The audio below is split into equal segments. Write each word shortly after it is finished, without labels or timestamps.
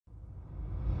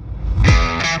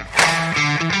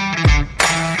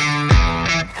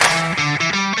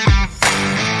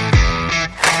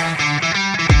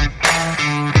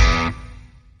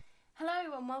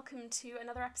to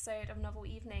another episode of Novel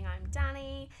Evening. I'm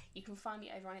Danny. You can find me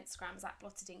over on Instagram as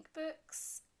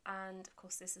 @BlottedInkBooks. And of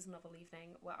course, this is Novel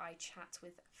Evening, where I chat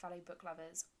with fellow book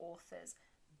lovers, authors,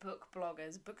 book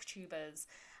bloggers, booktubers,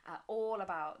 all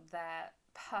about their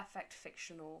perfect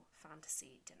fictional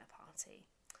fantasy dinner party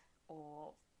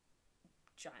or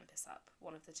giant piss up,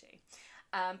 one of the two.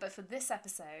 But for this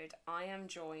episode, I am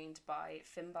joined by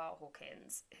Finbar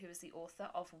Hawkins, who is the author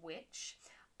of Witch.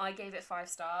 I gave it 5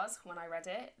 stars when I read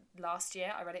it last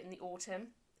year. I read it in the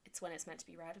autumn. It's when it's meant to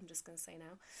be read, I'm just going to say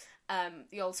now.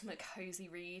 The ultimate cozy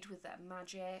read with their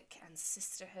magic and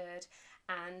sisterhood.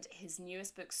 And his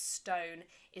newest book, Stone,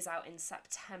 is out in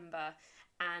September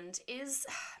and is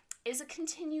a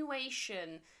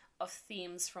continuation of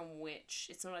themes from Witch.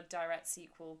 It's not a direct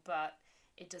sequel, but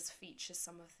it does feature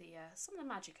some of the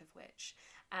magic of Witch.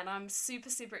 And I'm super,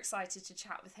 super excited to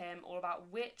chat with him all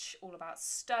about Witch, all about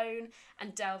Stone,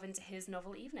 and delve into his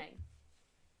novel evening.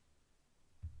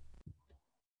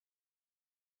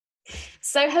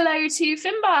 So hello to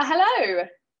Finbar. Hello.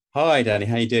 Hi, Danny.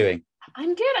 How you doing?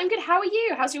 I'm good. How are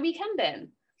you? How's your weekend been?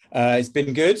 It's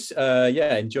been good.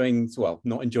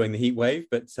 Not enjoying the heat wave,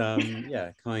 but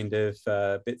kind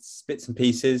of bits and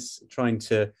pieces. Trying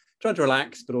to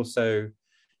relax, but also,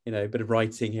 a bit of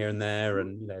writing here and there,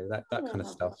 and that kind of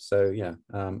stuff. So yeah,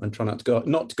 and try not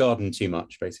to garden too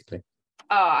much, basically.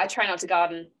 Oh, I try not to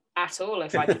garden at all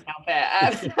if I can help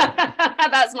it.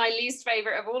 That's my least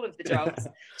favourite of all of the jobs.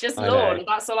 Just lawn,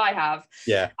 that's all I have.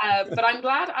 Yeah. But I'm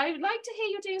glad. I would like to hear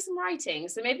you're doing some writing,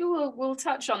 so maybe we'll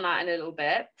touch on that in a little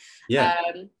bit. Yeah.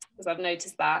 Because I've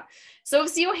noticed that. So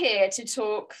obviously you're here to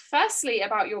talk firstly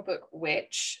about your book,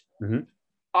 Witch. Mm-hmm.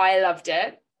 I loved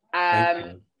it. Thank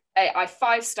you. I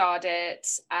 5-starred it.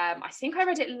 I think I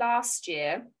read it last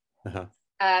year. Uh-huh.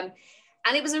 And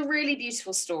it was a really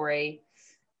beautiful story.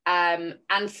 And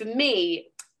for me,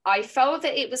 I felt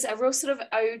that it was a real sort of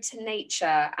ode to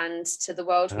nature and to the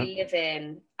world we live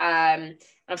in. And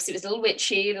obviously it was a little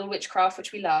witchy, a little witchcraft,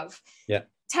 which we love. Yeah.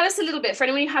 Tell us a little bit, for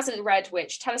anyone who hasn't read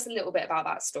Witch, tell us a little bit about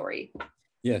that story.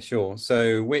 Yeah, sure.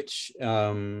 So Witch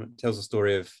tells the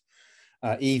story of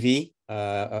Evie,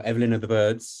 Evelyn of the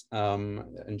Birds,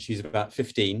 and she's about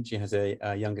 15. She has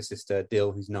a younger sister,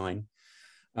 Dill, who's 9.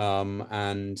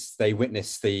 And they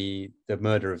witness the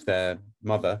murder of their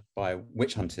mother by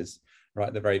witch hunters right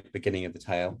at the very beginning of the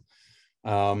tale.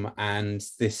 And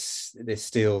this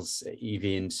steals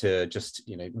Evie into just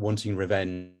wanting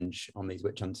revenge on these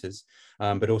witch hunters,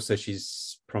 but also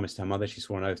she's promised her mother, she's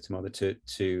sworn oath to mother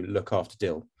to look after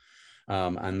Dill,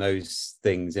 and those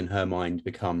things in her mind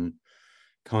become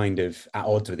kind of at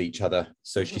odds with each other.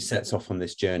 So she sets off on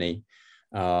this journey.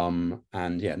 And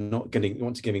yeah, not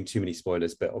giving too many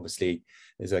spoilers, but obviously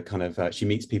there's a kind of she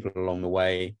meets people along the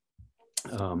way,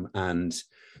 and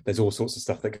there's all sorts of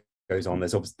stuff that goes on.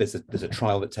 There's a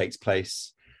trial that takes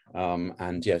place,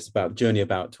 and yes, about journey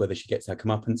about whether she gets her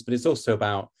comeuppance, but it's also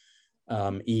about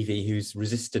Evie, who's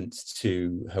resistant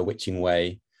to her witching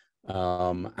way,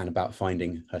 and about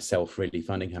finding herself, really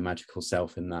finding her magical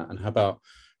self in that, and how about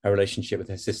her relationship with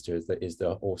her sister is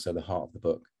also the heart of the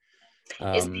book.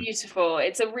 It's beautiful.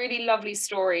 It's a really lovely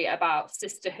story about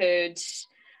sisterhood,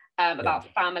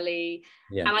 about family,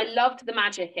 and I loved the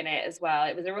magic in it as well.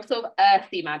 It was a real sort of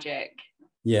earthy magic.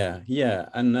 Yeah,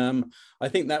 and I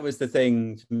think that was the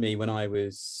thing for me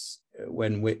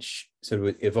when Witch sort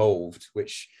of evolved,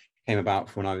 which came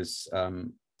about when I was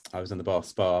on the Bath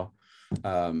Spa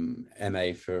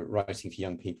MA for writing for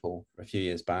young people a few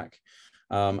years back,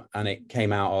 and it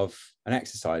came out of an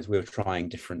exercise. We were trying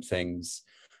different things.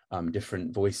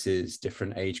 Different voices,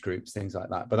 different age groups, things like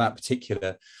that. But that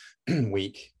particular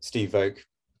week, Steve Voke,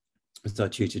 as our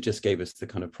tutor, just gave us the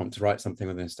kind of prompt to write something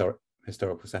with an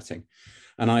historical setting.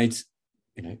 And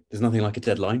there's nothing like a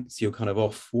deadline. So you're kind of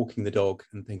off walking the dog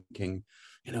and thinking,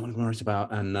 what am I going to write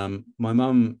about? And my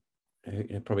mum,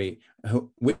 probably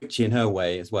witchy in her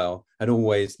way as well, had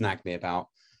always nagged me about,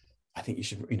 I think you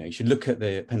should look at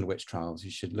the Pendle Witch trials.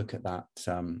 You should look at that,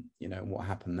 what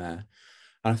happened there.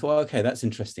 And I thought, okay, that's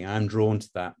interesting. I'm drawn to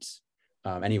that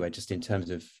anyway, just in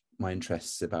terms of my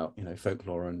interests about,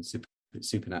 folklore and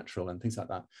supernatural and things like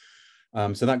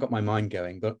that. So that got my mind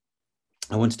going. But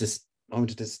I wanted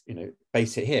to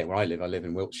base it here where I live. I live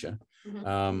in Wiltshire.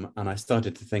 Mm-hmm. And I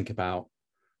started to think about,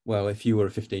 well, if you were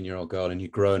a 15-year-old girl and you'd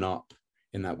grown up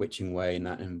in that witching way, in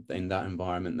that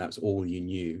environment, that's all you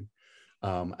knew.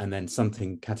 And then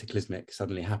something cataclysmic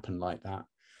suddenly happened like that,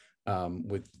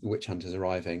 with witch hunters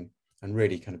arriving and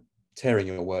really kind of tearing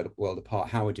your world apart.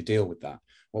 How would you deal with that?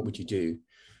 What would you do?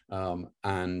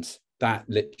 And that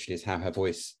literally is how her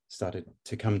voice started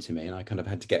to come to me. And I kind of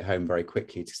had to get home very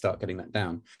quickly to start getting that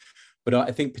down. but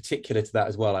I think particular to that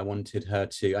as well, I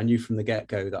knew from the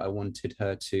get-go that I wanted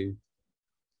her to,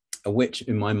 a witch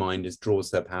in my mind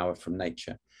draws her power from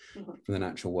nature, from the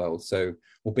natural world. So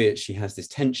albeit she has this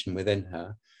tension within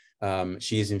her,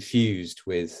 she is infused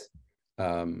with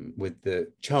the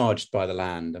charged by the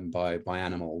land and by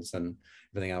animals and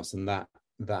everything else, and that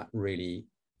really,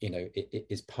 it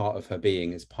is part of her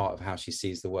being, is part of how she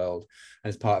sees the world, and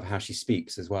is part of how she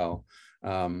speaks as well.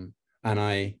 And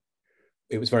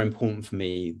it was very important for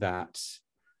me that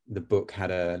the book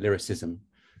had a lyricism,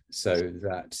 so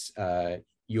that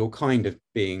you're kind of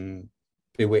being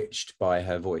bewitched by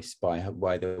her voice,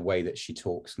 by the way that she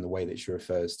talks and the way that she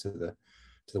refers to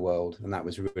the world, and that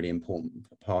was a really important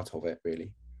part of it,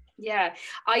 really. Yeah,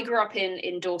 I grew up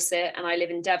in Dorset, and I live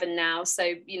in Devon now.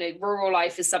 So, rural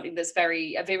life is something that's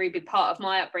a very big part of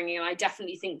my upbringing. And I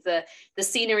definitely think the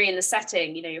scenery and the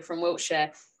setting, you're from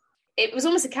Wiltshire, it was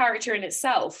almost a character in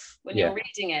itself when you're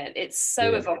reading it. It's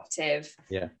so evocative.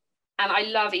 Yeah. And I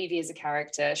love Evie as a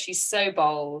character. She's so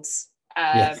bold.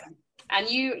 And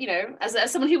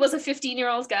as someone who was a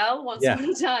 15-year-old girl once upon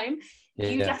a time,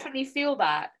 you definitely feel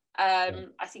that.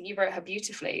 I think you wrote her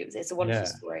beautifully. It's a wonderful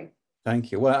story.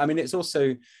 Thank you. Well, I mean, it's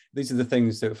also, these are the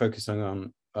things that we're focusing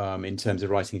on in terms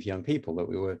of writing for young people that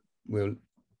we were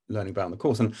learning about in the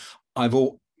course. And I've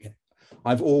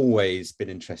always been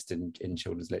interested in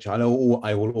children's literature.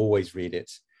 I will always read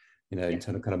it, in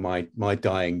terms of kind of my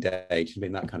dying day, that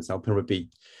kind of stuff. I'll probably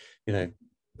be,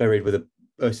 buried with a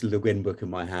Ursula Le Guin book in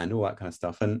my hand, all that kind of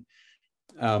stuff. And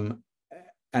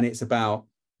it's about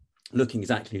looking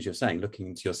exactly as you're saying, looking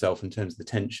into yourself in terms of the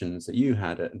tensions that you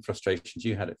had and frustrations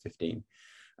you had at 15.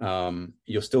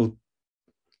 You're still,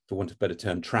 for want of a better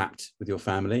term, trapped with your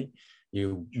family.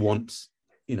 You want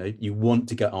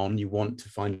to get on, you want to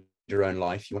find your own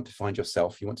life, you want to find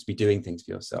yourself, you want to be doing things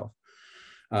for yourself.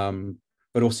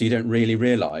 But also you don't really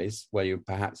realize, where you're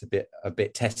perhaps a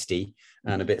bit testy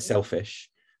and a bit selfish,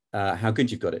 how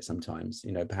good you've got it sometimes.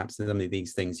 Perhaps some of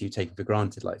these things you take for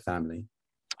granted, like family.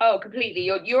 Oh, completely.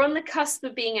 You're on the cusp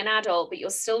of being an adult, but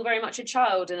you're still very much a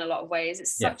child in a lot of ways.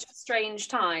 It's such a strange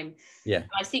time. Yeah.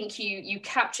 I think you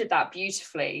captured that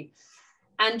beautifully.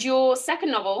 And your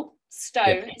second novel,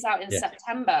 Stone, is out in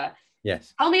September.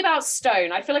 Yes. Tell me about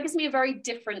Stone. I feel like it's going to be a very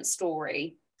different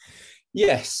story.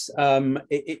 Yes,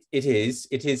 it is.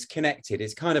 It is connected.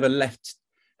 It's kind of a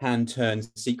left-hand turn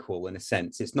sequel in a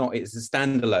sense. It's a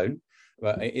standalone,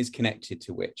 but it is connected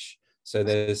to Witch. So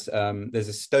there's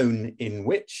a stone in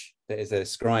Witch. There is a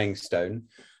scrying stone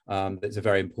that's a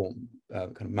very important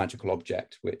kind of magical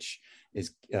object, which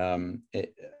is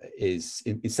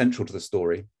central to the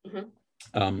story.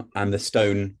 And the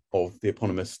stone of the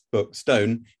eponymous book,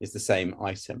 Stone, is the same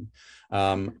item.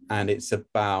 And it's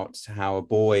about how a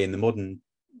boy in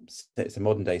it's a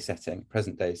modern day setting,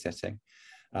 present day setting,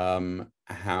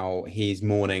 how he's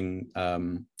mourning.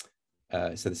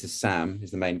 So this is Sam,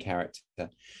 who's the main character.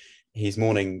 He's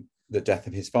mourning the death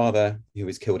of his father, who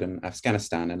was killed in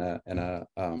Afghanistan in a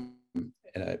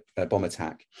bomb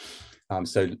attack.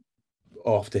 So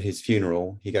after his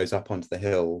funeral, he goes up onto the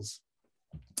hills.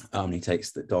 He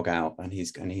takes the dog out, and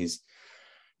he's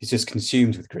just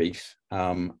consumed with grief.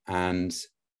 And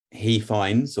he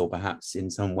finds, or perhaps in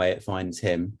some way it finds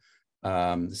him,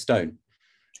 the stone.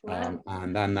 Wow.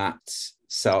 And then that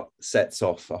sets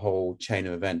off a whole chain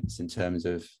of events in terms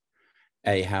of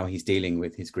how he's dealing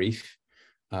with his grief.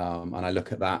 And I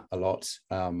look at that a lot,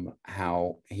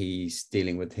 how he's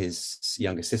dealing with his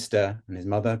younger sister and his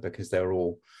mother, because they're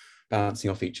all bouncing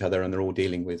off each other and they're all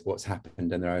dealing with what's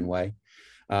happened in their own way.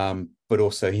 But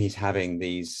also he's having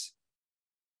his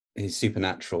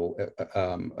supernatural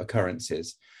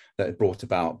occurrences that are brought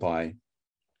about by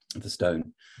the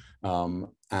stone,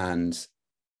 and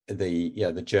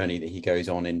the journey that he goes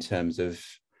on in terms of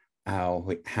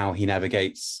how he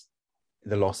navigates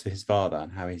the loss of his father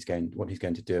and what he's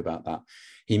going to do about that.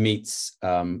 He meets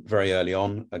very early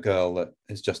on a girl that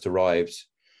has just arrived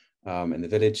in the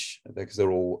village, because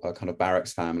they're all kind of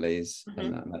barracks families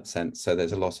in that sense. So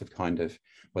there's a lot of kind of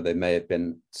where they may have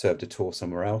been served a tour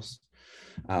somewhere else.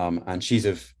 And she's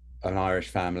of an Irish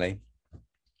family,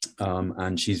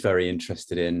 and she's very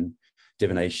interested in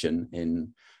divination,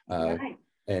 in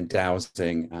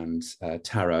dowsing and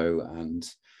tarot, and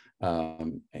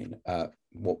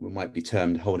what might be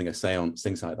termed holding a seance,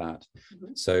 things like that.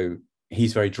 So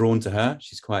he's very drawn to her.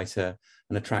 She's quite an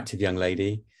attractive young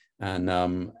lady,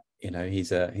 and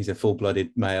he's a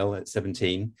full-blooded male at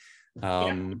 17,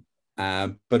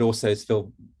 but also is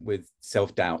filled with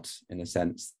self-doubt, in a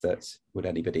sense that would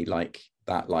anybody like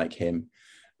him,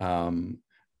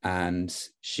 and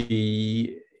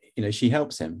she she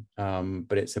helps him,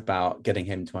 but it's about getting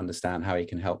him to understand how he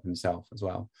can help himself as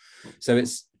well. So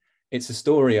it's a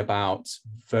story about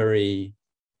very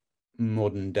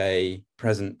modern day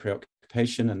present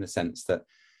preoccupation, in the sense that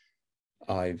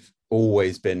I've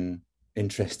always been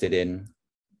interested in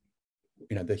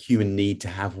the human need to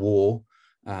have war,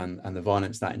 and the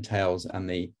violence that entails, and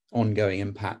the ongoing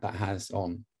impact that has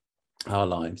on our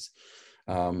lives,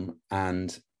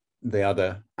 and the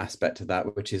other aspect of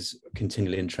that, which is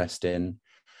continually interest in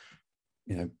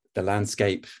the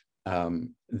landscape,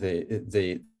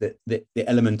 the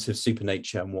element of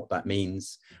supernature and what that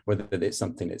means, whether it's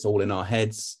something that's all in our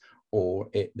heads, or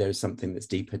there's something that's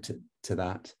deeper to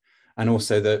that. And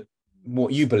also that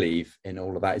what you believe in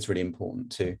all of that is really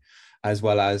important too, as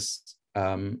well as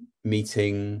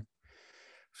meeting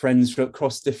friends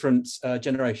across different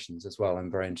generations as well. I'm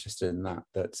very interested in that.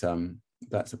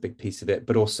 That's a big piece of it,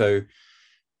 but also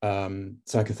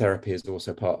psychotherapy is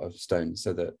also part of Stone,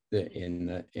 so that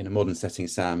in a modern setting,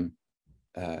 Sam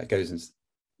goes and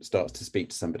starts to speak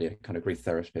to somebody, a kind of grief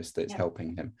therapist that's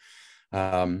helping him.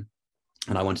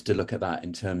 And I wanted to look at that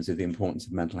in terms of the importance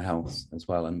of mental health as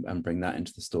well, and bring that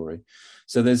into the story.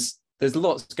 So there's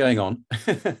lots going on.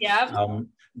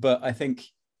 But I think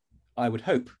I would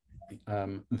hope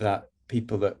that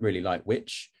people that really like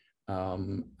Witch,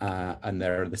 and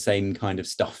there are the same kind of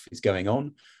stuff is going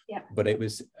on. But it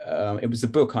was a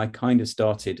book I kind of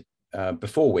started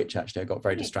before Witch. Actually, I got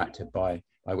very distracted by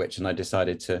Witch, and I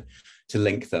decided to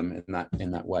link them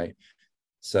in that way.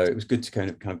 So it was good to kind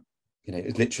of it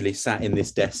was literally sat in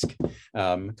this desk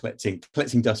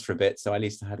collecting dust for a bit. So at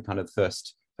least I had a kind of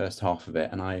first half of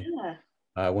it, and I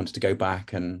wanted to go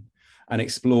back and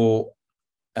explore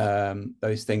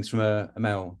those things from a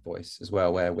male voice as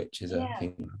well, where Witch is a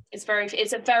female.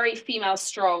 It's a very female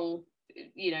strong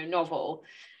novel.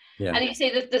 And you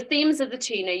say that the themes of the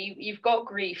two, you've got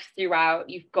grief throughout,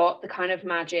 you've got the kind of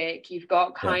magic, you've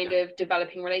got kind of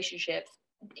developing relationships.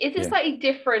 Is it slightly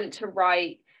different to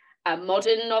write a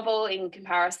modern novel in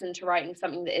comparison to writing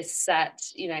something that is set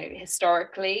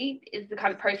historically? Is the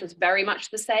kind of process very much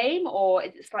the same, or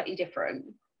is it slightly different?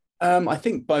 I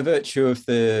think by virtue of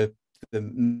the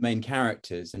main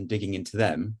characters and digging into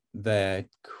them, they're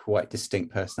quite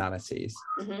distinct personalities.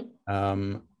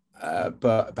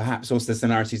 But perhaps also the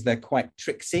similarities, they're quite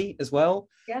tricksy as well.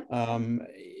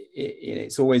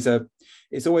 It's always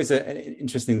an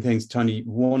interesting thing, trying to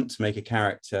want to make a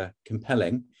character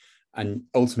compelling, and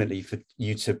ultimately for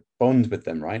you to bond with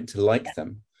them, right, to like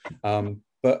them.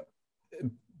 But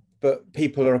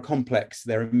people are complex,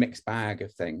 they're a mixed bag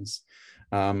of things.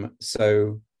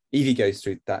 So Evie goes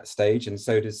through that stage, and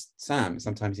so does Sam.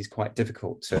 Sometimes he's quite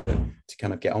difficult to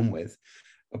kind of get on with.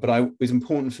 But it was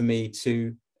important for me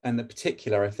to, and the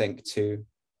particular, I think, to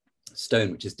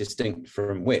Stone, which is distinct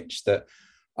from Witch, that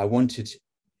I wanted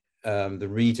the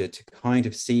reader to kind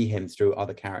of see him through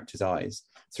other characters' eyes,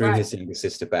 through his younger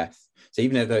sister Beth. So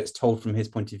even though it's told from his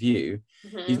point of view,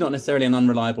 he's not necessarily an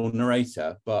unreliable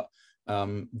narrator, but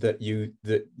that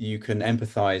you can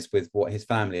empathize with what his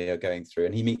family are going through.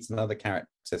 And he meets another character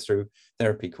through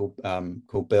therapy called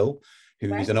Bill,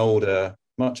 who's an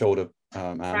much older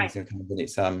man.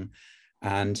 He's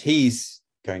and he's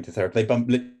going to therapy. They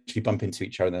literally bump into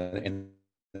each other in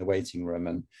the waiting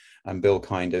room, and Bill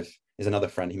kind of is another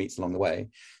friend he meets along the way.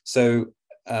 So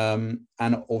and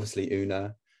obviously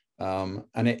Una, and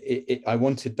I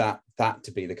wanted that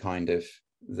to be the kind of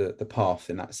the path,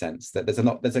 in that sense, that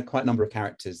there's a quite a number of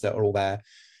characters that are all there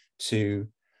to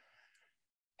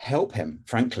help him,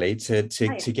 frankly, to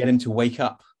get him to wake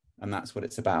up, and that's what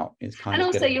it's about. It's kind and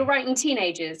of also you're writing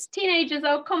teenagers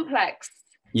are complex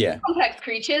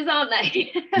creatures, aren't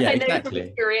they? I know from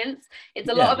experience, it's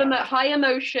a lot of high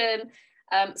emotion,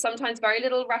 sometimes very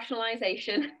little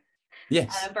rationalization.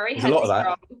 Very heavy. A lot of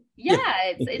that.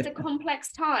 It's a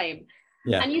complex time.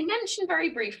 And you mentioned very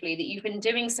briefly that you've been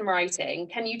doing some writing.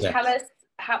 Can you tell us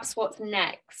perhaps what's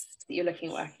next that you're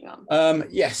working on?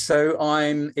 Yes, so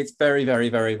it's very, very,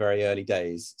 very, very early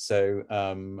days. So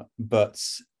but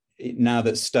now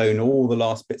that Stone, all the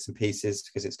last bits and pieces,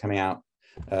 because it's coming out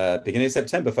beginning of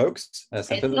September, folks. It's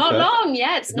not long.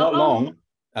 It's not long.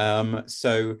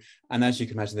 So, and as you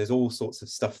can imagine, there's all sorts of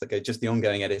stuff that go, just the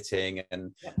ongoing editing,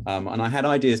 and I had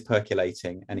ideas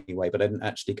percolating anyway, but I didn't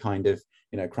actually kind of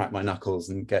crack my knuckles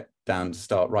and get down to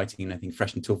start writing anything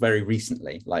fresh until very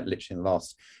recently, like literally in the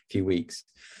last few weeks.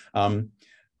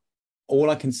 All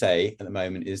I can say at the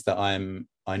moment is that I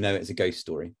know it's a ghost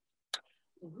story.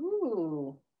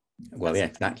 Ooh. Well,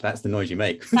 that's the noise you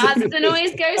make. That's the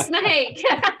noise ghosts make.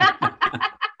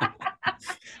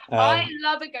 I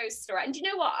love a ghost story. And do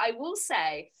you know what? I will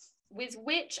say, with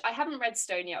Witch, I haven't read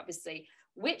Stone yet, obviously.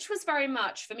 which was very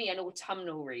much for me an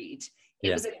autumnal read. It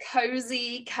Yeah. was a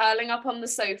cozy, curling up on the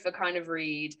sofa kind of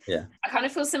read. Yeah. I kind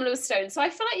of feel similar with Stone. So I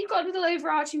feel like you've got a little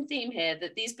overarching theme here,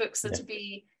 that these books are Yeah. to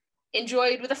be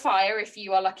enjoyed with a fire if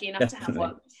you are lucky enough to have Definitely.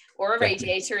 one, or a Definitely.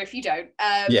 radiator if you don't,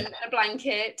 Yeah. a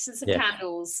blanket and some Yeah.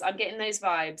 candles. I'm getting those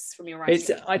vibes from your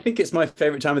writing. I think it's my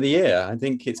favorite time of the year. I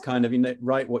think it's kind of,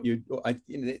 write what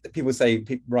people say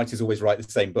writers always write the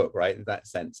same book, right? In that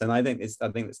sense. And I think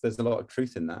there's a lot of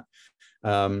truth in that.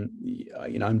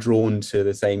 I'm drawn to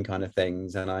the same kind of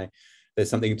things, and there's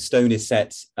something. Stone is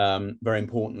set very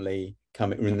importantly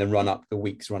coming in the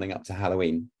weeks running up to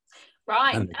Halloween,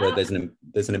 Right. and there's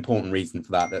an important reason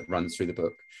for that runs through the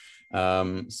book.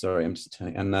 Sorry, I'm just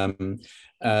telling. And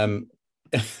Don't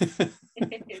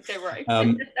worry.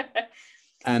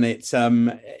 And it's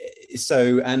so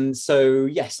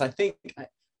yes, I think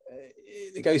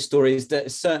the ghost story is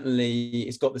that certainly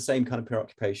it's got the same kind of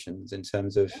preoccupations in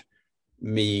terms of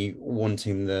me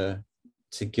wanting to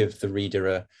give the reader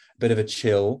a bit of a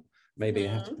chill, maybe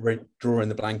have to draw in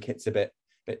the blankets a bit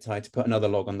tight, to put another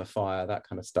log on the fire, that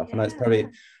kind of stuff. And that's probably,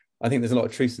 I think there's a lot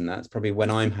of truth in that. It's probably when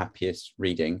I'm happiest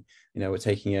reading. We're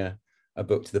taking a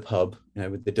book to the pub,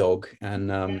 with the dog,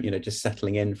 and just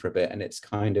settling in for a bit. And it's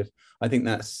kind of, I think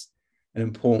that's an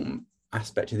important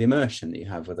aspect of the immersion that you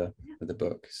have with a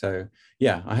book. So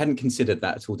yeah, I hadn't considered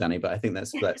that at all, Danny, but I think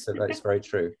that's very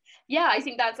true. Yeah, I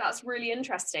think that's really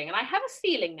interesting. And I have a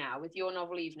feeling now with your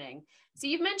novel evening. So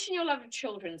you've mentioned your love of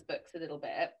children's books a little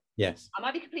bit. Yes. I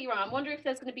might be completely wrong. I'm wondering if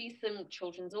there's going to be some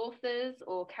children's authors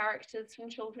or characters from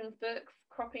children's books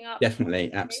cropping up.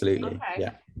 Definitely, absolutely.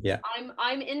 Okay. Yeah.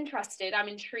 I'm interested. I'm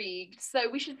intrigued. So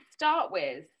we should start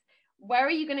with, where are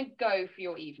you going to go for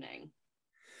your evening?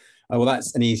 Oh, well,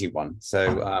 that's an easy one.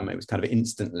 So it was kind of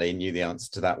instantly knew the answer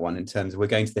to that one, in terms of we're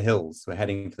going to the hills. We're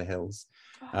heading to the hills.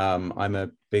 I'm a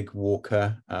big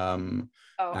walker. I'm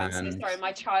so sorry.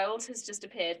 My child has just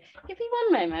appeared. Give me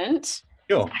one moment.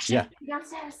 Sure. Ashley, yeah. Go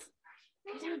downstairs.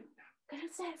 Go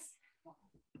downstairs.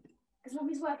 Because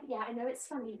Mommy's working. Yeah, I know it's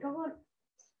funny. Go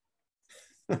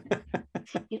on.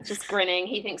 He's just grinning.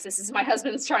 He thinks this is my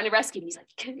husband's trying to rescue me. He's like,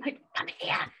 come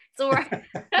here. It's all right.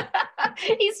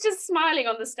 He's just smiling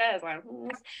on the stairs. Like,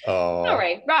 oh.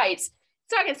 Sorry. Right.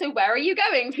 So where are you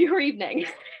going for your evening?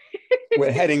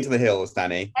 We're heading to the hills,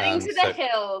 Danny. Heading to the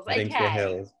hills. Heading to the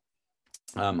hills.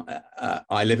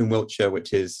 I live in Wiltshire,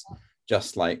 which is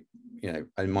just like,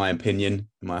 in my opinion,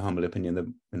 in my humble opinion,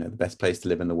 the best place to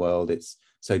live in the world. It's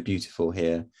so beautiful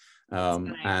here.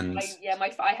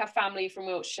 I have family from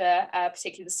Wiltshire,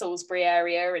 particularly the Salisbury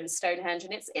area and Stonehenge,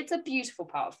 and it's a beautiful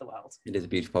part of the world. It is a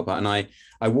beautiful part, and I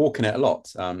walk in it a lot,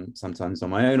 sometimes on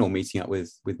my own or meeting up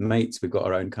with mates. We've got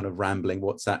our own kind of rambling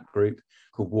WhatsApp group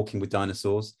called Walking with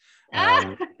Dinosaurs,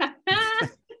 and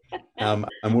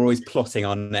we're always plotting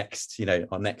our next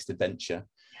adventure,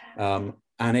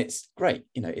 and it's great.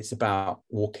 It's about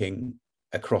walking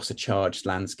across a charged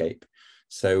landscape.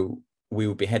 So we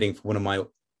will be heading for one of my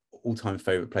all-time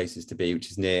favorite places to be,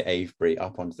 which is near Avebury,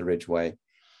 up onto the Ridgeway.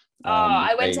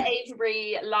 I went to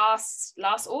Avebury last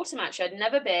autumn. Actually, I'd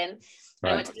never been.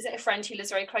 Right. I went to visit a friend who lives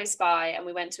very close by, and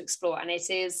we went to explore, and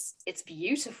it's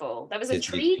beautiful. There was a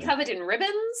tree covered in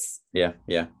ribbons. Yeah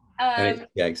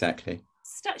exactly.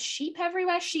 Sheep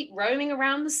everywhere, sheep roaming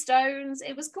around the stones.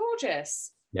 It was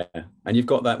gorgeous. Yeah, and you've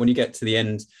got that when you get to the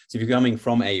end. So if you're coming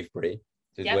from Avebury,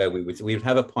 is where we would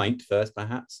have a pint first,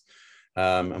 perhaps,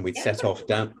 and we'd set off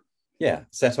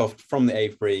from the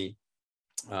Avebury,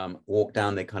 walk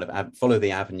down the kind of follow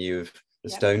the avenue of the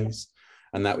stones,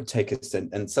 and that would take us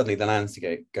and suddenly the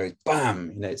landscape goes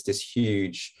bam. It's this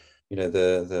huge,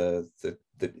 the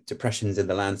depressions in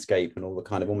the landscape and all the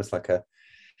kind of almost like a,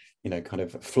 kind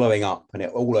of flowing up, and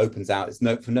it all opens out. It's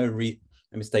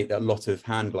a mistake that a lot of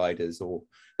hand gliders, or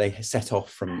they set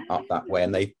off from up that way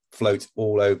and they float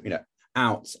all over,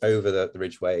 out over the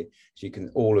Ridgeway. So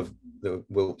all of the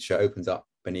Wiltshire opens up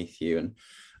beneath you,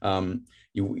 and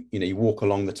you walk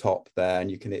along the top there,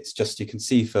 and you can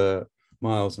see for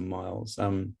miles and miles.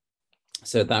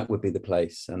 So that would be the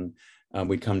place, and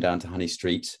we'd come down to Honey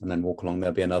Street and then walk along.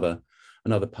 There'll be another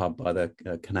pub by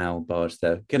the canal barge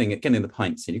there, getting the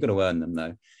pints in. You've got to earn them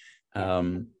though.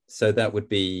 So that would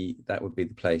be the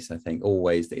place. I think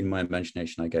always in my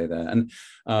imagination I go there. And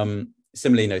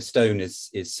similarly, Stone is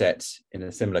set in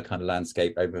a similar kind of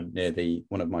landscape over near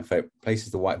one of my favorite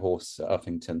places, the White Horse at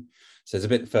Uffington. So it's a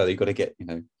bit further. You've got to get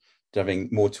driving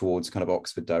more towards kind of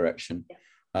Oxford direction.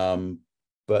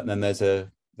 But then there's a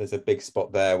big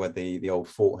spot there where the old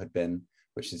fort had been,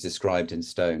 which is described in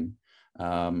stone,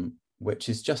 which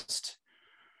is just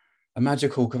a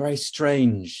magical, very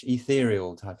strange,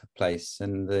 ethereal type of place.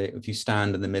 And if you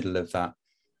stand in the middle of that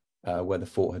where the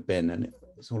fort had been, and it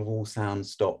sort of all sound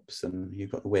stops, and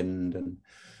you've got the wind, and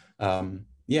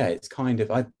yeah, it's kind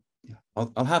of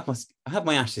I'll have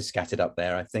my ashes scattered up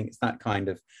there. I think it's that kind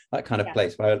of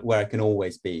place where I can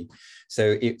always be.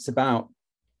 So it's about,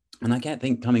 and I can't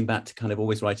think coming back to kind of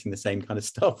always writing the same kind of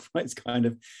stuff. Right? It's kind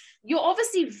of, you're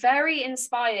obviously very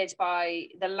inspired by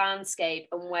the landscape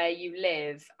and where you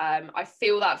live. I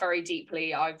feel that very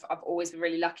deeply. I've always been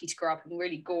really lucky to grow up in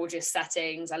really gorgeous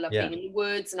settings. I love being in the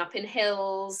woods and up in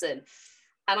hills, and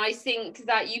I think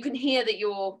that you can hear that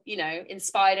you're, you know,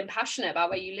 inspired and passionate about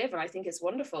where you live, and I think it's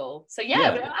wonderful. So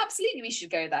absolutely, we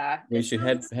should go there. We should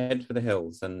head for the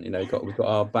hills, and you know, we've got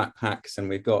our backpacks, and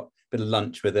we've got a bit of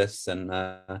lunch with us, and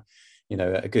you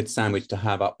know, a good sandwich to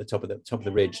have up the top of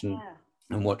the ridge,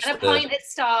 and watch a pint at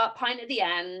start, pint at the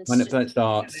end. When it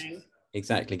starts,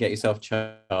 exactly. Get yourself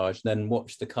charged, then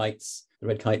watch the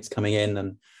red kites coming in,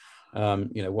 and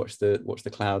you know, watch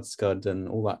the clouds scud and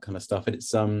all that kind of stuff. And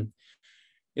it's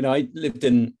you know, I lived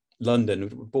in London,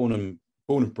 born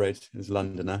and bred as a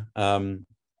Londoner, and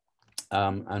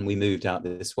we moved out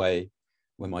this way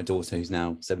when my daughter, who's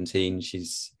now 17, she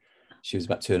was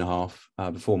about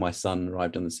 2.5 before my son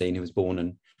arrived on the scene. He was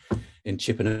born in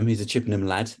Chippenham. He's a Chippenham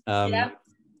lad.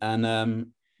 And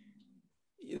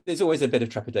there's always a bit of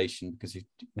trepidation because you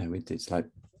know, it's like,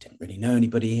 didn't really know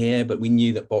anybody here, but we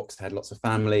knew that Box had lots of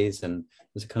families, and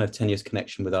there's a kind of tenuous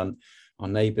connection with our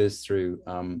neighbours through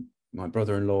my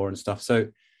brother-in-law and stuff. So,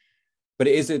 but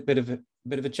it is a bit of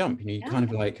a jump, you know. You kind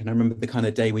of like, and I remember the kind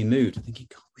of day we moved, thinking,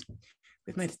 God,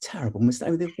 we've made a terrible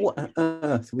mistake. What on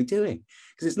earth are we doing?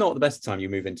 Because it's not the best time you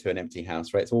move into an empty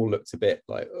house, right? It all looks a bit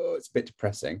like, oh, it's a bit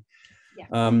depressing.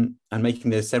 And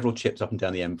making there's several chips up and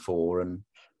down the M4,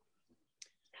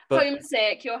 but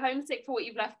homesick. You're homesick for what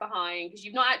you've left behind because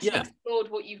you've not actually explored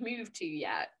what you've moved to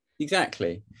yet.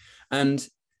 Exactly, and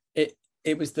it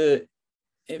was the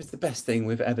best thing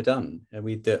we've ever done, and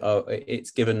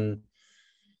it's given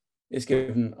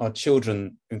our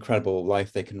children incredible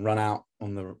life. They can run out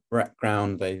on the rec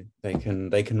ground. They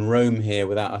can roam here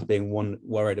without us being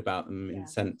worried about them, in the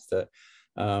sense that,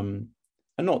 and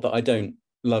not that I don't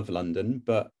love London,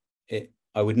 but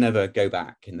I would never go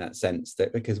back in that sense,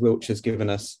 that because Wiltshire's given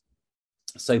us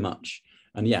so much.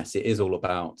 And yes, it is all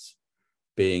about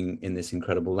being in this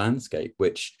incredible landscape,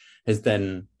 which has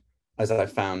then, as I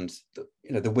found,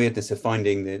 you know, the weirdness of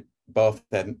finding the Bath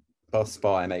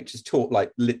Spa I make, which is taught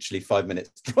like literally 5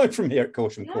 minutes drive from here at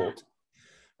Corsham Court.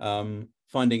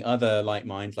 Finding other like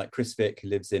minds, like Chris Vick, who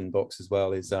lives in Box as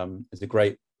well, is a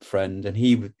great friend, and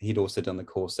he'd also done the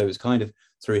course, so it was kind of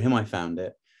through him I found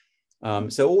it.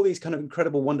 So all these kind of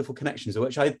incredible, wonderful connections,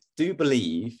 which I do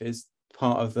believe is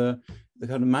part of the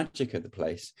kind of magic of the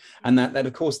place, and that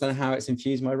of course then how it's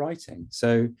infused my writing.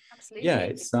 So absolutely.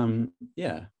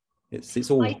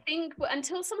 It's all, I think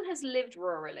until someone has lived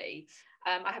rurally,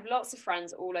 I have lots of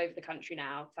friends all over the country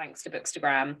now, thanks to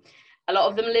Bookstagram. A lot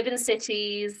of them live in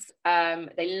cities.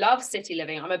 They love city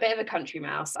living. I'm a bit of a country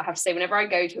mouse. I have to say, whenever I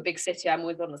go to a big city, I'm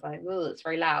always on, it's like, oh, it's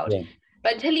very loud. Yeah.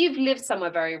 But until you've lived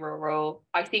somewhere very rural,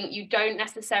 I think you don't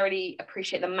necessarily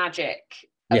appreciate the magic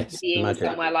of being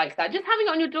somewhere like that. Just having it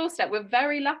on your doorstep, we're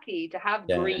very lucky to have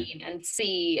green and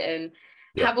sea and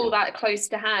have all that close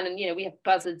to hand. And, you know, we have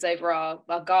buzzards over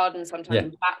our garden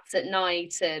sometimes, bats at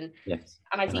night. And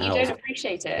I think you don't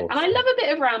appreciate it. And I love a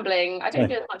bit of rambling. I don't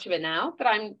do as much of it now, but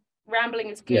rambling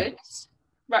is good.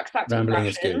 Rucksacks and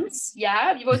rations.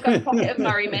 Yeah, you've always got a pocket of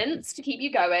Murray mints to keep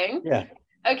you going. Yeah.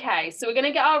 Okay, so we're going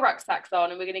to get our rucksacks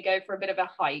on and we're going to go for a bit of a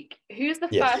hike. Who's the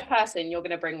first person you're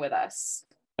going to bring with us?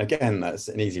 Again, that's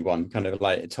an easy one, kind of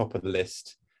like top of the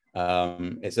list.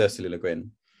 It's Ursula Le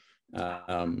Guin.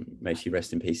 May she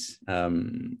rest in peace.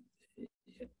 You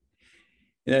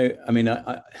know, I mean,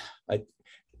 I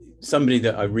somebody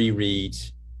that I reread,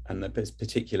 and the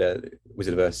particular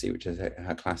Wizard of Earthsea, which is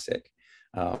her classic,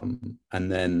 and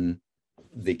then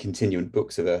the continuing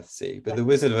books of Earthsea. But the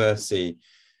Wizard of Earthsea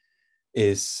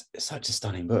is such a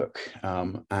stunning book,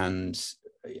 and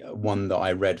one that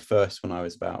I read first when I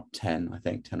was about 10, I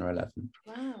think 10 or 11.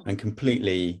 Wow. And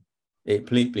completely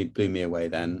blew me away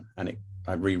then. And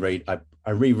I reread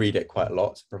it quite a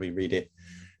lot, probably read it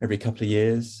every couple of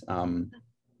years. And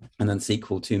then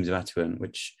sequel Tombs of Atuan,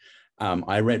 which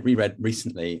I reread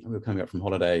recently. We were coming up from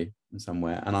holiday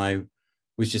somewhere, and I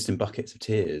was just in buckets of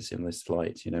tears in this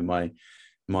flight. You know,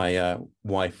 my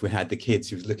wife, we had the kids,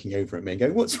 who was looking over at me and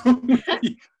going, "What's wrong with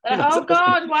you?" Oh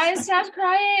God, why is Dad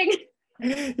crying?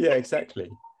 Yeah, exactly.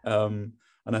 And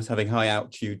I was having high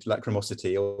altitude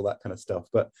lacrimosity, all that kind of stuff.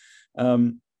 But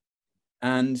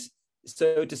and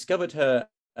so discovered her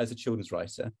as a children's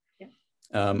writer,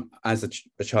 as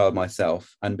a child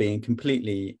myself, and being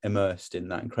completely immersed in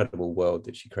that incredible world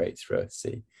that she creates for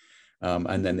Earthsea.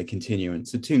 And then the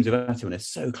continuance. The Tombs of Atuan is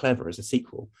so clever as a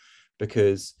sequel,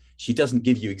 because she doesn't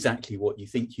give you exactly what you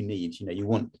think you need. You know, you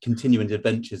want continuing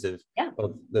adventures of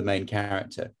the main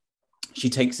character. She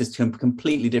takes us to a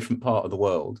completely different part of the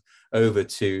world, over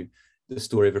to the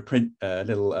story of a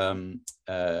little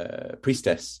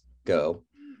priestess girl,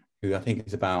 who I think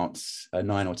is about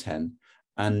 9 or 10.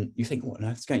 And you think, what on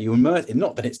earth's going? You immerse it.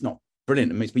 Not that it's not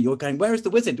brilliant, but you're going, where is the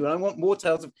wizard? Do I want more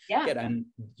tales of? And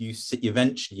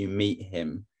eventually you meet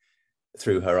him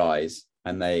through her eyes,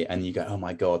 and you go, oh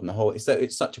my god! And the whole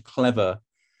it's such a clever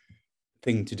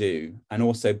thing to do, and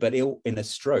also, but in a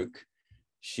stroke,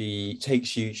 she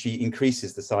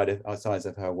increases the size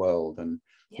of her world, and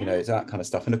you know, it's that kind of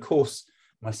stuff. And of course,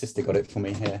 my sister got it for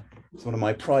me here. It's one of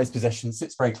my prized possessions.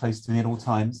 Sits very close to me at all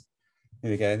times.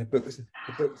 Here we go. The books of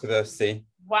Earthsea.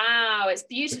 Wow, it's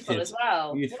beautiful as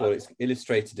well. Beautiful. It's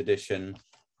illustrated edition.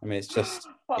 I mean, it's just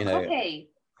what copy?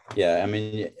 Yeah. I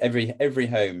mean, every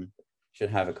home should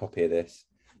have a copy of this,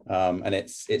 and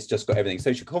it's just got everything.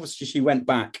 So she went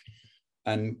back,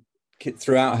 and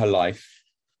throughout her life,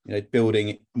 you know,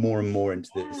 building more and more into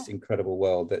this incredible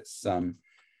world. That's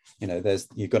you know,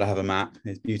 you've got to have a map.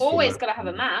 It's beautiful. Always got to have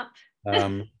a map.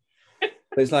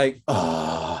 It's like,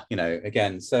 you know,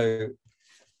 again. So.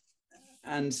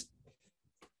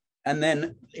 And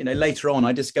then, you know, later on,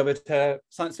 I discovered her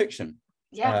science fiction.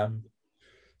 Yeah.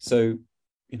 So,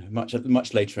 you know,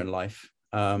 much later in life,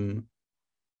 and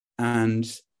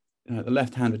you know, The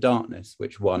Left Hand of Darkness,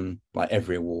 which won like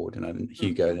every award, and you know,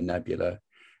 Hugo, the Nebula,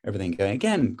 everything going.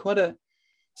 Again, quite a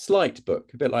slight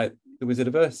book, a bit like The Wizard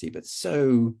of Earthsea, but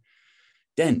so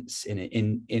dense in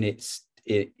its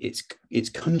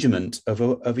conjurement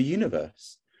of a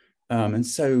universe, and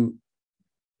so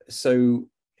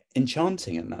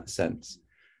enchanting in that sense.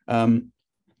 And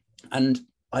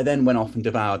I then went off and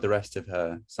devoured the rest of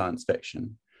her science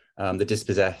fiction. The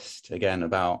Dispossessed, again,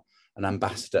 about an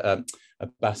ambassador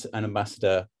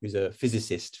who's a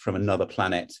physicist from another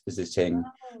planet visiting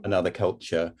another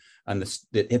culture, and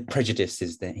the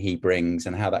prejudices that he brings,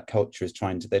 and how that culture is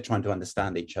they're trying to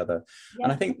understand each other.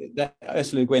 And I think that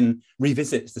Ursula Le Guin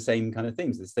revisits the same kind of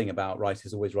things, this thing about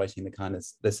writers always writing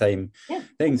the same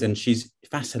things, and she's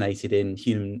fascinated in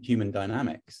human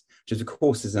dynamics, which of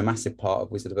course is a massive part of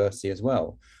Wizard of Earthsea as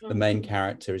well. The main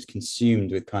character is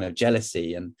consumed with kind of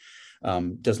jealousy, and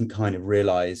doesn't kind of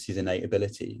realize his innate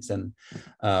abilities, and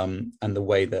the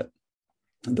way that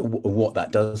what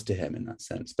that does to him in that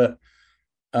sense. But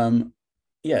so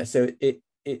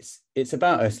it's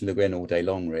about Ursula Le Guin all day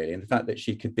long, really, and the fact that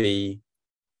she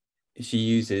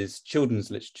uses children's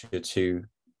literature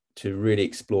to really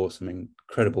explore some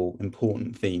incredible,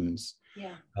 important themes.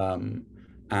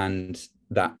 And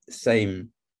that same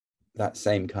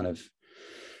kind of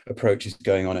approach is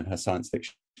going on in her science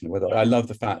fiction. I love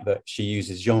the fact that she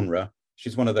uses genre.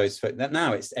 She's one of those that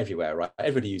now it's everywhere, right?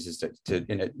 Everybody uses it to,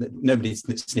 you know, nobody's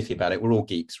sniffy about it. We're all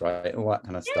geeks, right? All that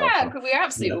kind of stuff. Yeah, we're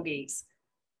absolutely all geeks.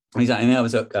 Exactly. I mean, I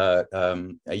was at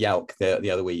Yalk the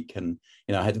other week, and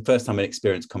you know, I had the first time I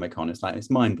experienced Comic-Con. It's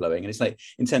mind blowing, and it's like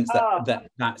intense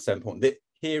that's so important.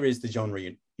 Here is the genre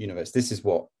universe. This is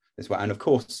what, and of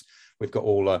course we've got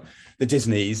all the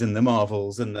Disneys and the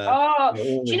Marvels and the.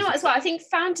 Do you know what as well? I think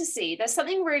fantasy. There's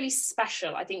something really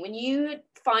special. I think when you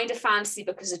find a fantasy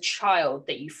book as a child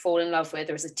that you fall in love with,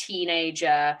 or as a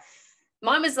teenager.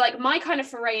 Mine was like, my kind of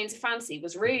foray into fantasy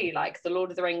was really like the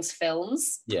Lord of the Rings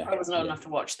films. I wasn't old enough to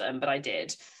watch them, but I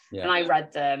did. And I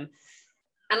read them.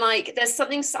 And like, there's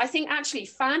something, I think actually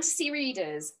fantasy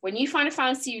readers, when you find a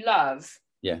fantasy you love,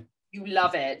 you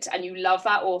love it, and you love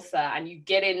that author, and you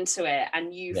get into it,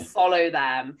 and you follow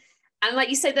them. And like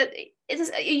you said, that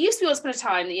it used to be once upon a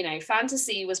time that, you know,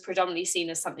 fantasy was predominantly seen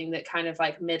as something that kind of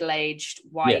like middle-aged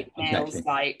white males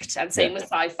liked. And same with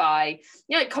sci-fi,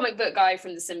 you know, comic book guy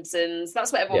from The Simpsons.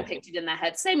 That's what everyone pictured in their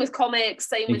head. Same with comics,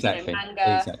 same with you know,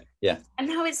 manga. And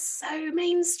now it's so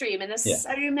mainstream, and there's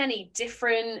so many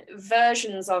different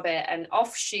versions of it and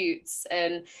offshoots,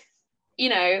 and you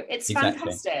know, it's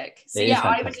fantastic. So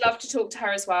I would love to talk to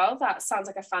her as well. That sounds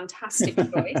like a fantastic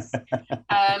choice.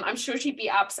 I'm sure she'd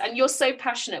be and you're so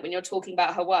passionate when you're talking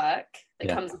about her work that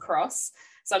comes across.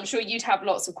 So I'm sure you'd have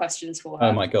lots of questions for her.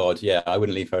 Oh my God, I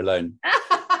wouldn't leave her alone.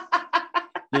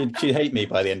 She'd hate me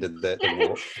by the end of the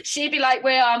walk. She'd be like,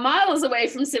 we are miles away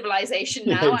from civilization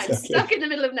now. I'm stuck in the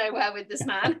middle of nowhere with this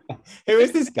man. Who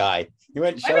is this guy? You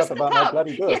won't shut up about my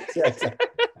bloody books.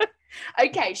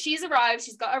 Okay, she's arrived.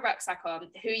 She's got her rucksack on.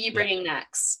 Who are you bringing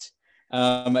next?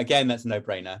 Again, that's a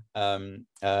no-brainer.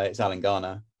 It's Alan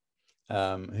Garner.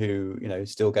 who, you know,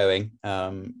 still going,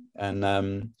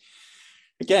 and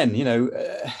again, you know,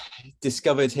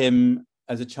 discovered him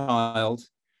as a child,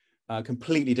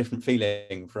 completely different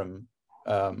feeling from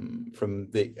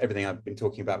everything I've been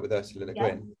talking about with Ursula Le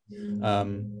Guin.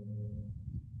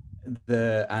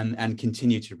 And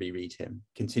continue to reread him,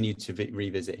 continue to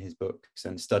revisit his books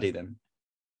and study them.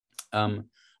 And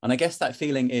I guess that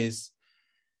feeling is,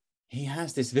 he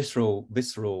has this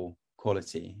visceral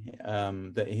quality,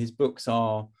 that his books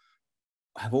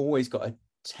have always got a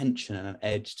tension and an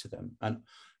edge to them. And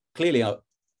clearly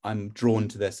I'm drawn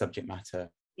to their subject matter.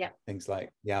 Yeah. Things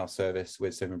like The Owl Service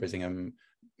with Stephen Brisingham,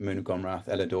 Moon of Gonrath,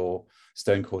 Elidor,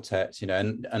 Stone Quartet, you know,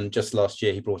 and just last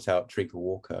year he brought out Treacle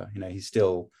Walker. You know, he's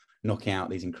still knocking out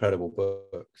these incredible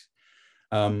books.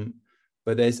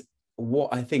 But there's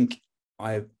what I think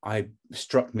I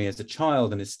struck me as a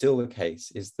child, and is still the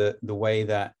case, is that the way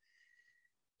that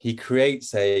he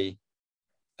creates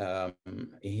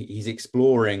he's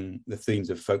exploring the themes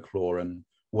of folklore and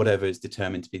whatever is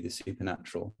determined to be the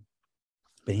supernatural,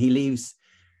 but he leaves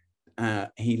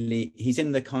he's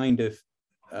in the kind of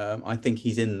I think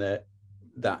he's in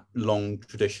that long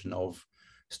tradition of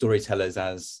storytellers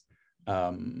as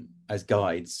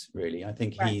guides, really. I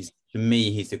think he's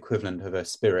the equivalent of a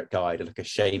spirit guide, like a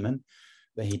shaman,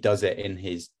 that he does it in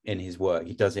his work,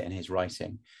 he does it in his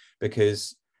writing,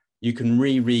 because you can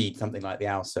reread something like The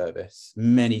Owl Service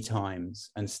many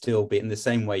times and still be in the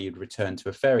same way you'd return to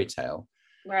a fairy tale.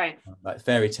 Right. Like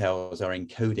fairy tales are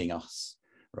encoding us,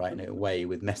 right, in a way,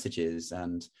 with messages,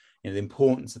 and you know the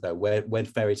importance of that. When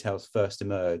fairy tales first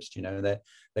emerged, you know,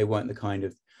 they weren't the kind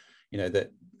of, you know,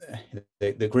 that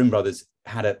the Grimm brothers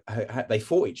they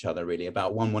fought each other really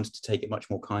about, one wanted to take it much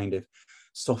more kind of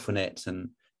soften it and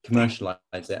commercialize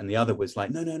it, and the other was like,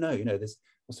 no, you know, there's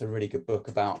also a really good book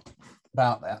about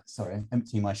that. Sorry, I'm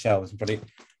emptying my shelves. Probably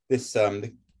this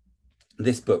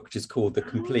book, which is called The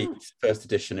Complete First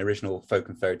Edition Original Folk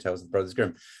and Fairy Tales of the Brothers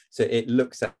Grimm. So it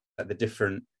looks at the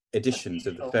different editions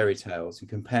of the fairy tales and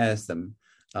compares them,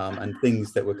 and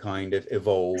things that were kind of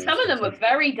evolved. Some of them were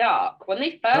very dark when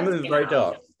they first. Some of them were very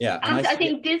dark, yeah. And I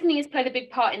think Disney has played a big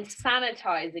part in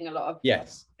sanitizing a lot of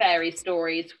fairy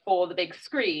stories for the big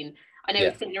screen. I know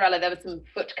with Cinderella there was some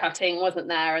foot cutting, wasn't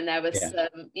there? And there was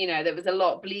some, you know, there was a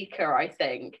lot bleaker, I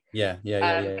think. But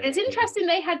it's interesting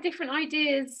they had different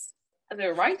ideas as they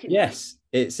were writing. Yes,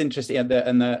 it's interesting,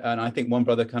 and I think one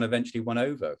brother kind of eventually won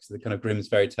over, because the kind of Grimm's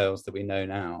fairy tales that we know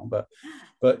now.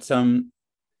 But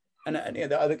and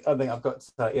the other thing I've got,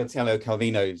 Italo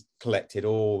Calvino's collected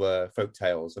all the folk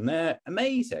tales, and they're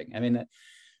amazing. I mean,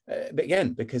 but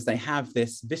again, because they have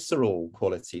this visceral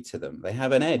quality to them, they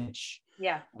have an edge.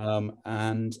 Yeah.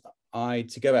 And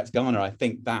to go back to Garner, I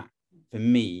think that for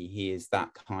me, he is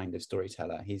that kind of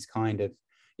storyteller. He's kind of,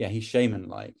 he's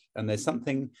shaman-like. And there's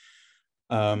something,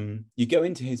 you go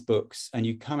into his books and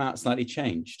you come out slightly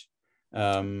changed.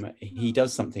 He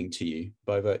does something to you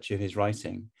by virtue of his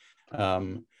writing.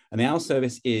 And The Owl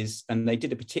Service and they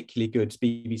did a particularly good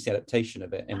BBC adaptation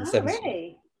of it in the 70s.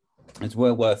 Really? It's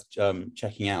well worth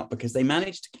checking out, because they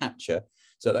managed to capture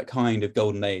that kind of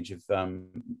golden age of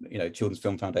Children's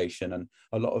Film Foundation, and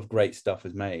a lot of great stuff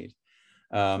was made.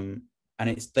 And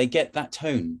they get that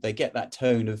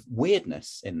tone of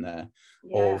weirdness in there,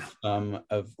 of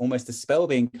almost a spell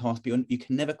being cast, but you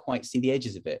can never quite see the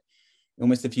edges of it.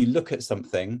 Almost, if you look at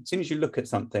something, as soon as you look at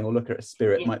something or look at a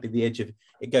spirit, might be the edge of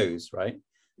it goes, right?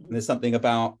 And there's something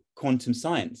about quantum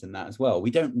science in that as well.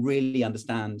 We don't really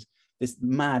understand this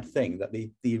mad thing that the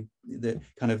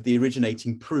kind of the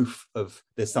originating proof of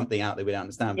there's something out there we don't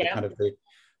understand, but kind of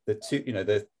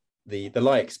the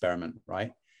lie experiment,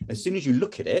 right? As soon as you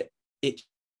look at it, it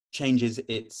changes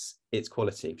its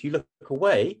quality. If you look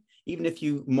away, even if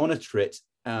you monitor it,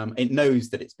 it knows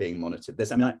that it's being monitored.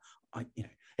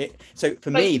 So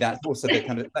for me, that's also the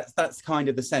kind of that's kind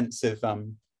of the sense of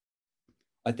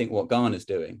I think what Garner's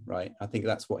doing, right? I think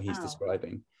that's what he's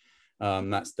describing.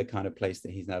 That's the kind of place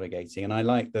that he's navigating. And I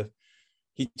like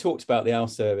he talked about The Owl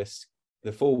Service,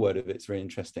 the foreword of it's really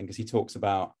interesting, because he talks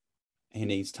about he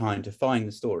needs time to find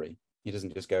the story. He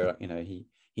doesn't just go,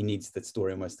 he needs the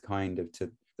story almost kind of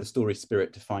to the story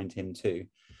spirit to find him too.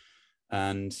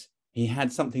 And he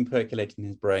had something percolating in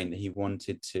his brain that he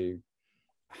wanted to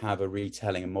have a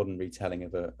modern retelling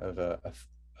of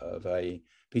a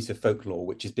piece of folklore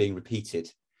which is being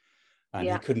repeated. And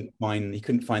he couldn't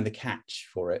find the catch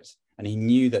for it. And he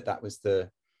knew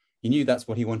that's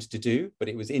what he wanted to do, but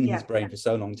it was in his brain for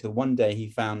so long, till one day he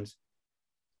found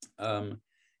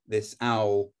this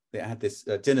owl that had this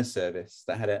dinner service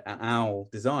that had an owl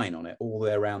design on it all the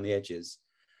way around the edges.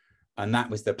 And that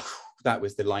was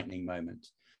the lightning moment.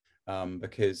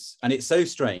 because and it's so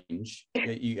strange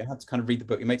that you have to kind of read the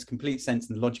book. It makes complete sense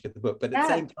in the logic of the book, but at the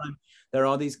same time, there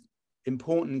are these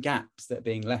important gaps that are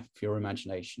being left for your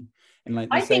imagination. And like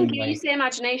I think you say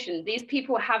imagination, these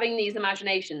people having these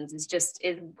imaginations is just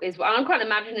I'm quite an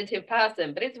imaginative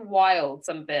person, but it's wild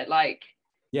some bit, like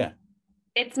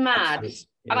it's mad.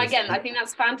 And again, I think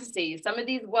that's fantasy. Some of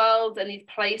these worlds and these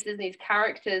places and these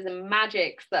characters and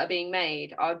magics that are being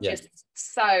made are just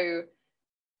so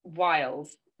wild,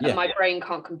 and my brain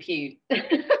can't compute.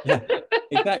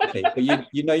 Exactly. But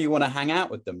you know you want to hang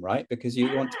out with them, right? Because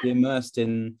you want to be immersed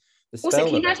in the spell. Also,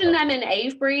 can you imagine them in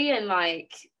Avebury and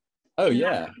like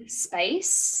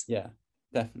space? Yeah,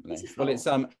 definitely. Beautiful. Well, it's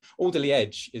Alderley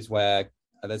Edge is where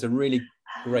there's a really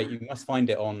great, you must find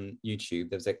it on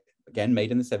YouTube. There was again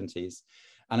made in the 70s.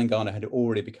 Alan Garner had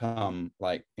already become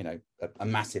like, you know, a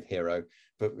massive hero,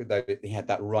 but he had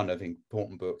that run of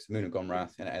important books, Moon of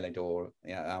Gomrath, LA Door,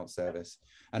 Out Service,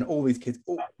 and all these kids,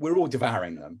 we're all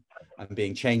devouring them and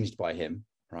being changed by him,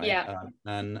 right? Yeah.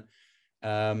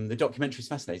 The documentary is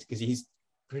fascinating because he's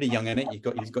pretty young in it. He's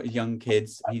got his young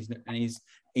kids.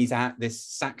 He's at this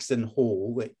Saxon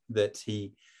hall that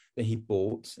he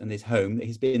bought, and his home that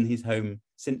he's been his home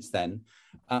since then,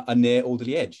 near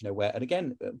Alderley Edge, you know, where, and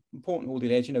again, important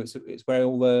Alderley Edge, you know, it's where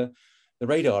all the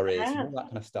radar is and all that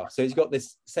kind of stuff. So he's got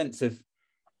this sense of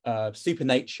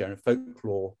supernature and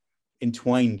folklore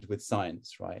entwined with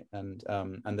science, right? And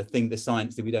the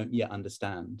science that we don't yet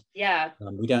understand. Yeah.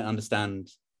 We don't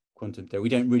understand quantum theory. We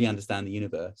don't really understand the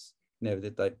universe. You know,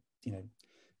 that, like, you know,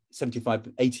 75,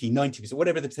 80, 90%,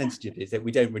 whatever the percentage it is, that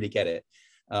we don't really get it.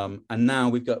 And now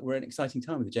we're in an exciting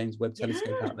time with the James Webb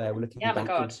Telescope out there. We're looking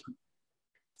back.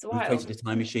 We've created a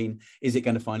time machine. Is it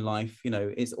going to find life? You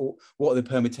know, it's all, what are the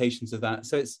permutations of that?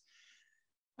 So it's,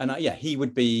 and he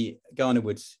would be, Garner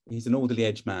would, he's an Alderley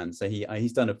Edge man. So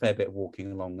he's done a fair bit of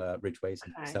walking along ridgeways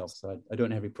himself. So I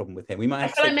don't have any problem with him. We might. I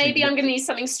feel like maybe I'm going to need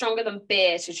something stronger than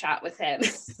beer to chat with him.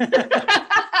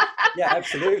 Yeah,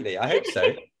 absolutely. I hope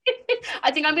so.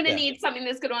 I think I'm going to need something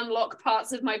that's going to unlock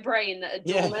parts of my brain that are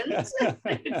dormant.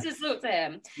 Just look to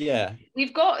him. Yeah.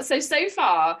 We've got, so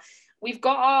far, we've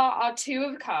got our two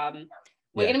have come.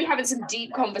 We're going to be having some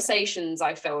deep conversations,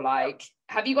 I feel like.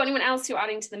 Have you got anyone else you're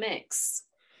adding to the mix?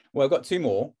 Well, I've got two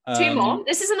more. Two more?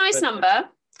 This is a nice number.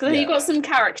 Because you've got some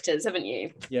characters, haven't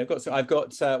you? Yeah, I've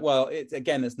got well, it's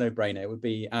no brainer. It would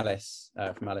be Alice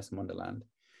from Alice in Wonderland.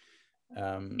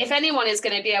 If anyone is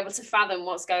going to be able to fathom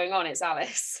what's going on, it's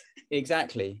Alice.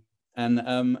 Exactly. And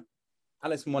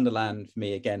Alice in Wonderland for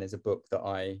me again is a book that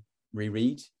I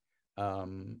reread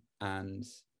and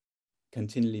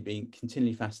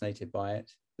continually fascinated by it,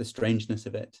 the strangeness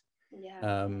of it.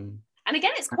 And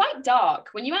again, it's quite dark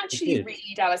when you actually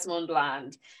read Alice in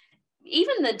Wonderland.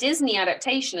 Even the Disney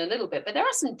adaptation a little bit, but there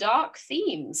are some dark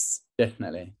themes.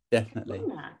 Definitely.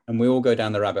 And we all go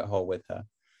down the rabbit hole with her.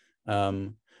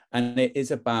 And it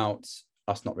is about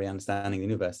us not really understanding the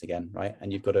universe again, right?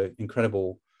 And you've got an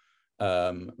incredible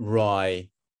wry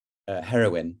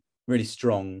heroine, really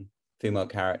strong female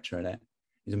character in it.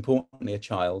 Who's importantly a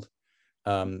child,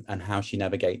 and how she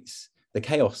navigates the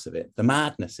chaos of it, the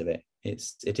madness of it.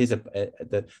 It is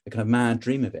the kind of mad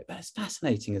dream of it, but it's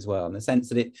fascinating as well in the sense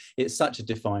that it's such a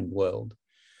defined world.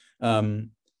 And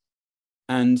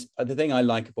the thing I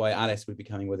like about Alice would be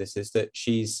coming with this is that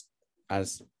she's,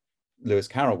 as Lewis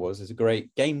Carroll is a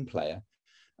great game player.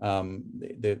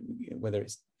 Whether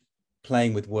it's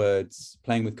playing with words,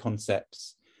 playing with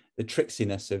concepts, the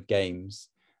tricksiness of games.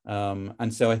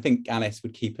 And so I think Alice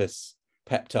would keep us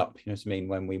pepped up, you know what I mean,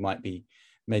 when we might be,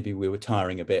 maybe we were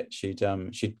tiring a bit,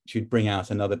 she'd bring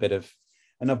out another bit of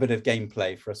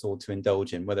gameplay for us all to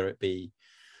indulge in, whether it be,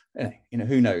 you know,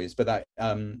 who knows, but that,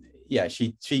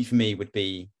 she for me would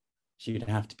be, she would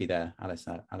have to be there, Alice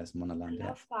in Wonderland.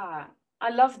 I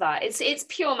love that. It's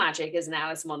pure magic, isn't it,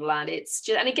 Alice in Wonderland? It's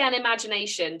just, and again,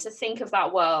 imagination, to think of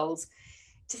that world,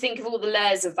 to think of all the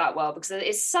layers of that world, because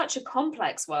it's such a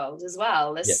complex world as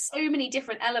well. There's so many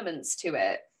different elements to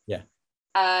it.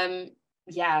 And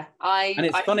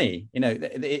it's funny, you know,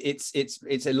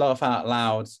 it's a laugh out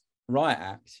loud riot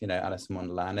act, you know, Alice in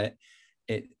Wonderland.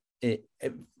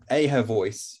 Her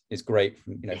voice is great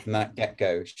from that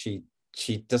get-go. She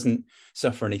doesn't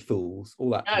suffer any fools, all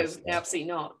that kind of stuff.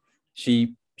 Absolutely not.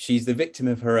 She's the victim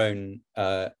of her own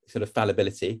sort of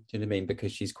fallibility, do you know what I mean?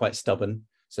 Because she's quite stubborn.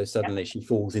 So suddenly she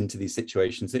falls into these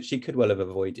situations that she could well have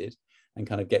avoided, and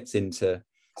kind of gets into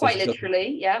quite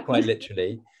literally.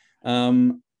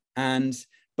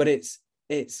 But it's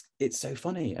so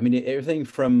funny. I mean, everything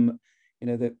from, you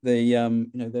know,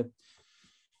 the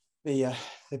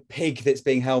the pig that's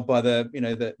being held by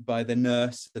by the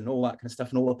nurse and all that kind of stuff,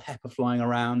 and all the pepper flying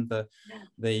around, the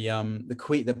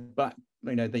queen, the black,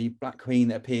 the Black Queen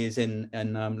that appears in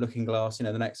Looking Glass,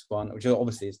 the next one, which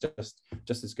obviously is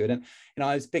just as good. And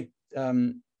I was a big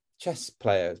chess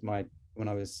player when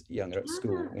I was younger at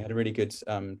school. We had a really good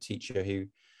teacher who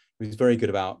was very good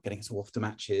about getting us off to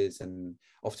matches and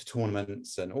off to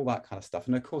tournaments and all that kind of stuff.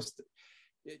 And of course,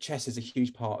 chess is a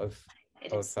huge part of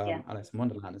Alice in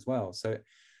Wonderland as well. So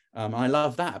I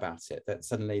love that about it, that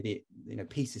suddenly the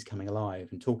piece is coming alive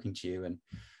and talking to you. And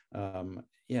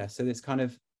so it's kind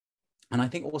of, and I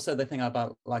think also the thing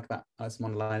like about Alice in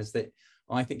Wonderland is that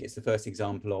I think it's the first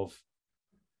example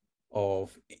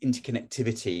of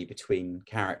interconnectivity between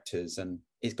characters, and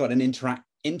it's got an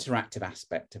interactive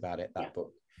aspect about it, that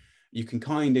book. You can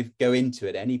kind of go into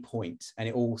it at any point and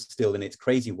it all still in its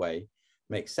crazy way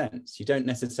makes sense. You don't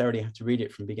necessarily have to read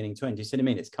it from beginning to end. Do you see what I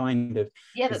mean? It's kind of,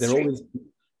 that's they're true. always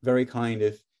very kind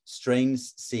of strange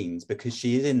scenes because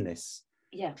she is in this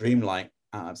dreamlike,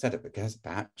 I've said it because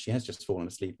perhaps she has just fallen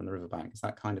asleep on the riverbank. It's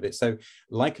that kind of it. So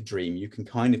like a dream, you can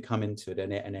kind of come into it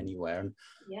and anywhere.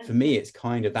 And for me, it's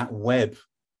kind of that web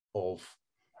of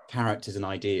characters and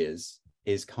ideas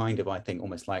is kind of, I think,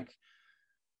 almost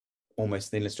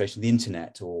the illustration of the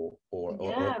internet or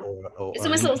it's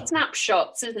almost little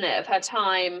snapshots, isn't it, of her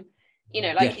time,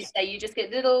 like you say, you just get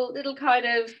little kind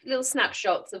of little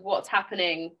snapshots of what's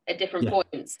happening at different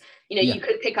points. You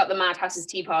could pick up the Mad Hatter's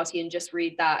Tea Party and just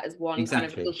read that as one kind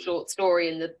of little short story,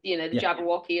 and the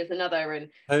Jabberwocky as another. And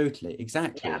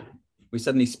we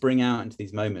suddenly spring out into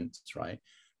these moments, right,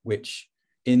 which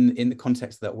in the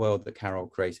context of that world that Carol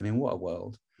created, I mean, what a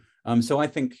world. So I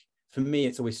think for me,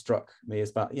 it's always struck me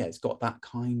as about, it's got that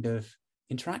kind of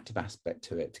interactive aspect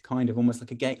to it, kind of almost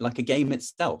like a game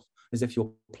itself, as if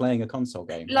you're playing a console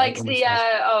game. Like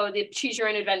the Choose Your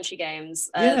Own Adventure games.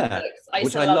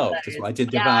 Which I loved. I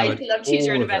did devour. I used to love Choose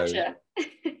Your Own Adventure.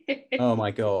 Oh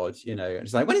my God,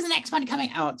 it's like, when is the next one coming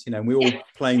out? And we were all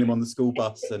playing them on the school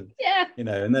bus, and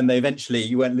and then they eventually,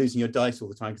 you weren't losing your dice all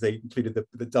the time because they included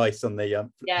the dice on the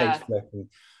page flip. And,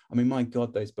 I mean, my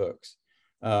God, those books.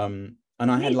 And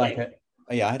I had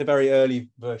I had a very early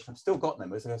version. I've still got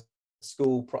them. It was a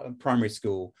primary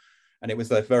school, and it was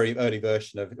the very early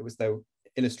version of it. It was the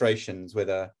illustrations with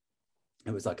it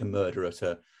was like a murder at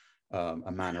a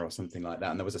manor or something like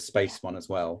that, and there was a space one as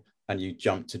well, and you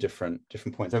jumped to different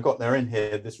points. I've got they're in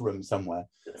here, this room somewhere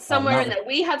in there.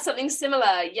 We had something similar,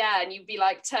 and you'd be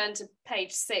like, turn to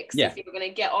page 6 if you were going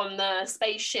to get on the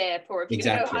spaceship, or if you're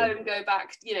going to go home, go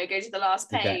back, go to the last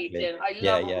page. And I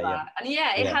love all that. And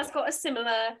it has got a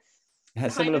similar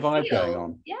vibe going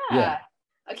on.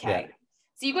 Okay.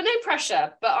 So you've got no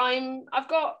pressure, but I've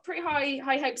got pretty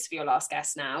high hopes for your last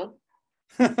guest now.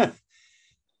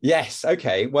 Yes.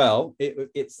 Okay. Well,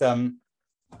 it's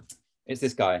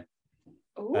this guy.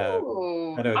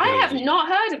 Oh, I have not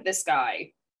heard of this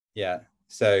guy. Yeah.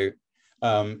 So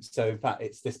in fact,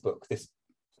 it's this book, this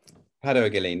Padua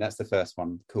Gilleen. That's the first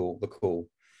one. The Call.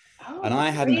 Oh, and I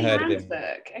hadn't heard of him.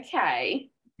 Book. Okay.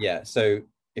 Yeah. So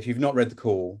if you've not read The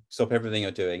Call, stop everything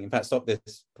you're doing. In fact, stop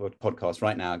this podcast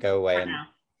right now. Go away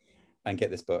and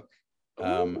get this book,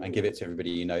 and give it to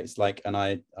everybody. It's like, and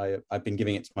I've been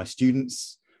giving it to my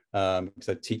students because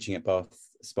I'm teaching at Bath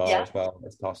Spa as well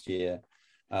this past year,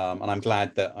 and I'm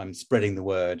glad that I'm spreading the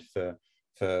word for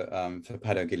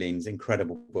Padua Gilleen's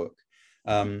incredible book.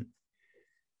 And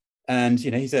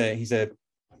he's a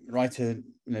writer,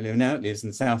 lives in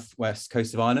the southwest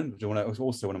coast of Ireland, which was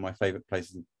also one of my favorite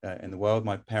places in the world.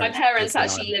 My parents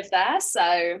actually live there,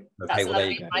 so that's another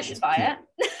reason I should buy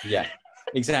it. Yeah,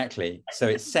 exactly. So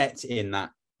it's set in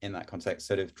that context,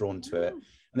 sort of drawn to it. And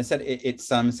they said it's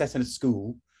set in a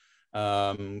school,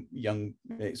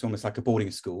 it's almost like a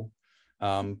boarding school,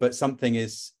 but something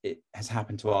has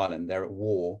happened to Ireland. They're at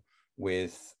war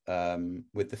with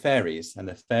the fairies, and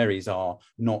the fairies are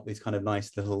not these kind of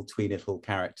nice little twee little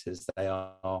characters. They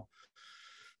are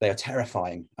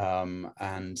terrifying,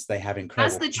 and they have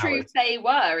incredible as the powers. True Fae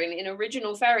were in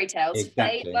original fairy tales.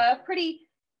 Exactly. Fae were pretty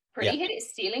hit at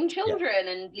stealing children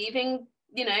and leaving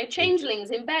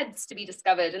changelings in beds to be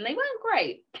discovered, and they weren't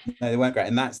great. No, they weren't great,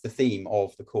 and that's the theme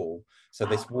of The Call. So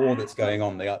this war that's going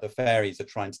on, the fairies are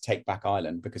trying to take back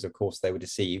Ireland because, of course, they were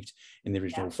deceived in the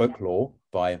original folklore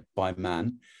by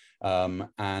man. I'm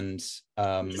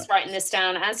just writing this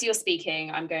down as you're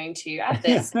speaking. I'm going to add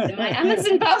this in my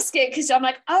Amazon basket because I'm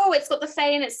like, it's got the Fae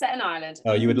and it's set in Ireland.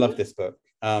 Oh, you would love this book.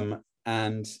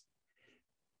 And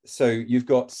so you've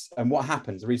got, and what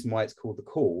happens, the reason why it's called The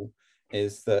Call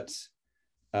is that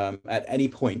at any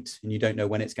point, and you don't know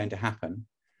when it's going to happen,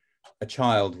 a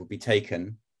child will be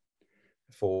taken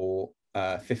for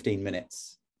 15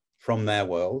 minutes from their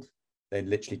world. They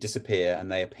literally disappear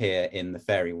and they appear in the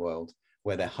fairy world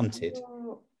where they're hunted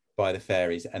by the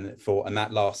fairies, and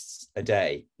that lasts a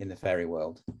day in the fairy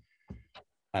world.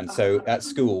 And so at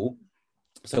school,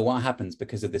 so what happens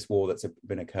because of this war that's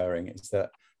been occurring is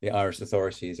that the Irish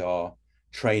authorities are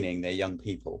training their young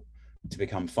people to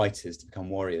become fighters, to become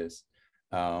warriors,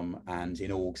 and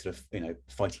in all sort of,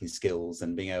 fighting skills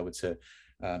and being able to,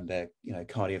 their,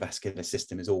 cardiovascular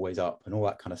system is always up and all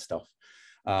that kind of stuff,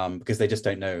 because they just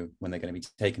don't know when they're going to be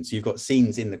taken. So you've got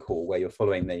scenes in the call where you're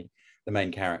following the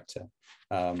main character,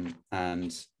 and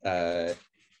who's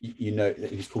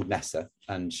called Nessa,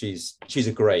 and she's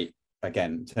a great,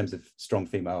 again, in terms of strong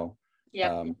female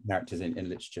characters in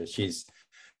literature. She's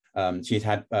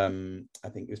had I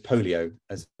think it was polio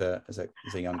as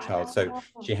a young child, so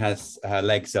she has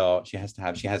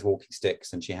walking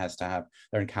sticks, and she has to have,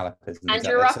 they're in calipers, and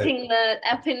you're upping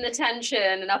the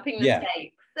tension and upping the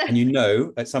stakes. And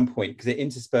at some point, because it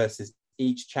intersperses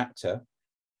each chapter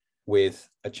with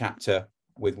a chapter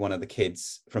with one of the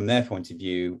kids from their point of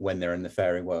view when they're in the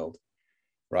fairy world,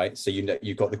 right? So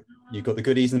you've got the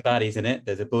goodies and baddies in it.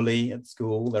 There's a bully at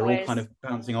school. They're all kind of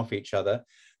bouncing off each other.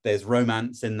 There's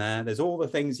romance in there. There's all the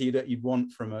things you'd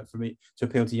want from me to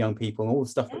appeal to young people, and all the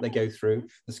stuff that they go through,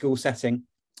 the school setting.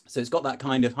 So it's got that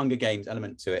kind of Hunger Games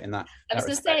element to it in that. I was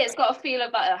going to say, it's got a feel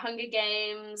of like a Hunger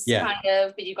Games kind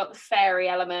of, but you've got the fairy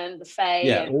element, the fae.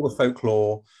 Yeah, all the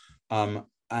folklore, and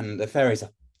the fairies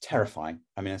are terrifying.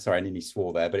 I mean, sorry, I nearly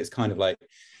swore there, but it's kind of like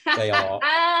they are,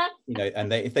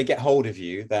 and if they get hold of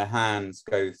you, their hands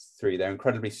go through. They're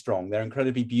incredibly strong. They're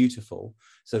incredibly beautiful.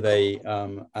 So they,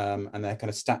 and they're kind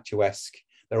of statuesque.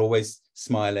 They're always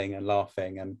smiling and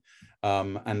laughing,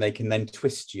 and they can then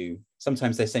twist you.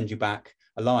 Sometimes they send you back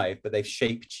alive, but they've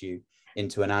shaped you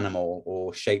into an animal,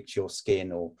 or shaped your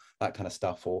skin, or that kind of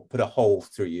stuff, or put a hole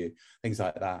through you, things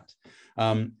like that.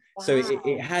 So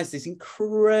it has this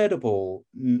incredible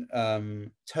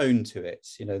tone to it,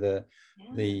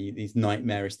 these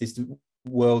nightmarish, this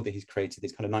world that he's created,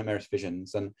 these kind of nightmarish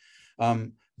visions, and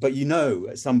but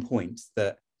at some point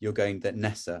that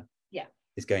Nessa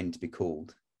is going to be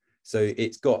called. So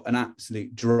it's got an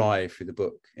absolute drive through the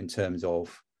book in terms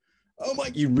of,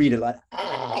 you read it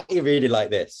like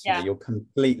this. You're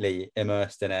completely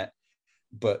immersed in it,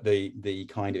 but the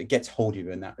kind of, it gets hold of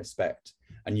you in that respect,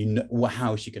 and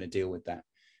how is she going to deal with that?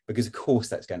 Because of course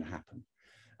that's going to happen.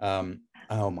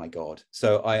 Oh my God.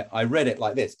 So I read it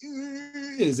like this,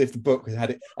 as if the book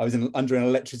I was under an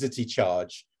electricity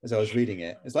charge as I was reading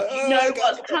it. It's like,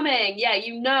 what's coming. Yeah,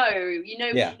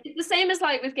 It's the same as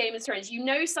like with Game of Thrones.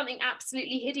 Something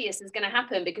absolutely hideous is going to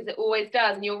happen, because it always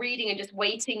does, and you're reading and just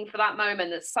waiting for that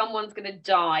moment that someone's going to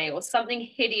die or something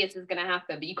hideous is going to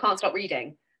happen, but you can't stop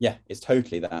reading. Yeah, it's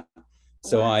totally that.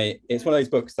 So it's one of those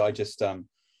books that I just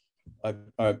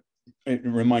it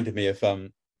reminded me of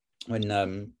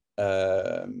when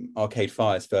Arcade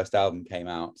Fire's first album came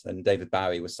out, and David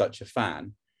Bowie was such a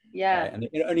fan. And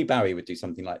only Bowie would do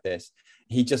something like this.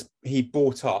 He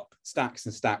bought up stacks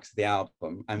and stacks of the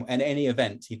album, and any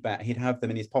event he'd have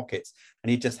them in his pockets, and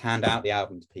he'd just hand out the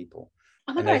album to people.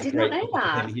 Oh my God, I did not know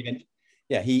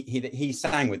that. He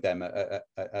sang with them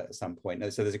at some point.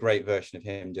 And so there's a great version of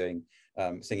him doing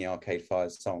singing Arcade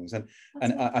Fire's songs, and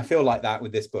I feel like that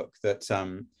with this book, that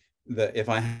that if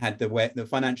I had the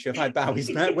financial, if I had Bowie's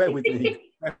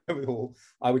wherewithal,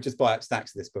 I would just buy up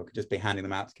stacks of this book and just be handing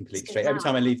them out complete straight every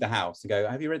time I leave the house, and go,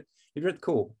 have you read The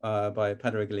Call by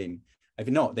Padre Galin? If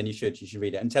you're not, then you should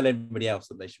read it, and tell everybody else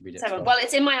that they should read it. Well,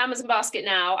 it's in my Amazon basket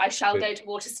now. I shall go to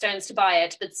Waterstones to buy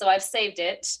it, but so I've saved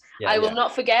it. I will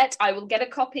not forget. I will get a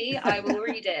copy. I will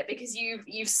read it, because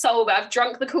you've sold it. I've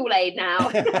drunk the Kool-Aid now.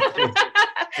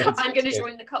 I'm going to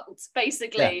join the cult,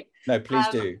 basically. No, please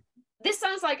do. This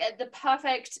sounds like the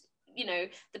perfect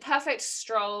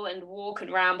stroll and walk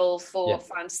and ramble for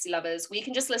fantasy lovers. We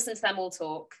can just listen to them all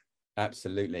talk.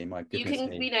 Absolutely, my goodness.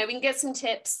 We can get some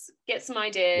tips, get some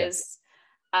ideas.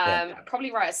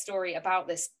 Probably write a story about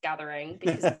this gathering,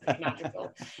 because it's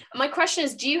magical. My question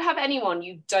is, do you have anyone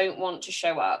you don't want to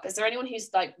show up? Is there anyone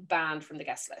who's like banned from the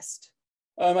guest list?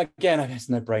 Again, I guess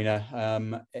no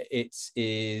brainer. It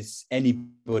is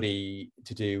anybody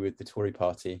to do with the Tory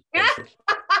party.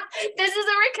 This is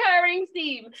a recurring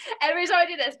theme. Every time I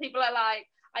do this, people are like,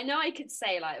 I know I could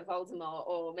say like Voldemort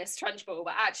or Miss Trunchbull,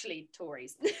 but actually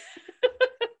Tories.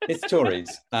 It's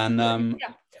Tories, and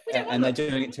and they're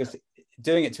doing it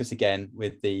to us again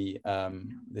with the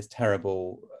this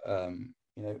terrible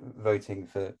voting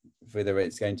for whether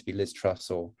it's going to be Liz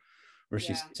Truss or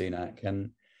Rishi Sunak,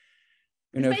 and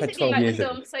it's basically like the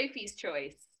film Sophie's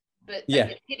Choice, but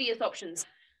hideous options.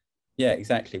 Yeah,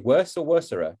 exactly. Worse or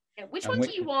worserer. Yeah, which And one do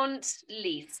which you want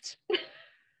least? You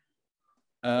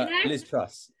know? Liz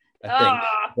Truss, I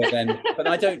think. Ah. But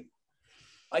I don't.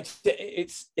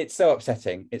 It's so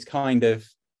upsetting. It's kind of.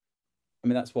 I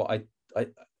mean, that's what I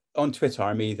on Twitter.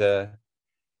 I'm either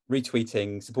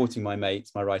retweeting, supporting my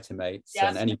mates, my writer mates,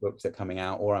 and Yes. any books that are coming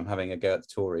out, or I'm having a go at the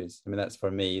Tories. I mean, that's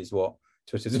for me is what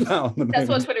Twitter's about at the That's what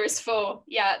moment. Twitter is for.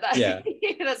 Yeah, Yeah,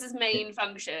 that's its main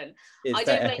function. it's I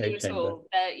that don't blame echo you at chamber. all.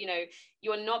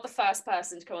 You are not the first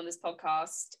person to come on this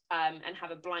podcast and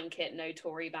have a blanket no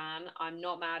Tory ban. I'm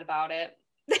not mad about it.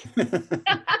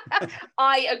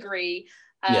 I agree.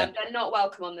 Yeah, They're not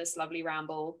welcome on this lovely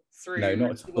ramble no, through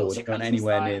not at the all. Wiltshire Not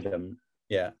anywhere near countryside. them.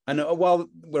 Yeah, and while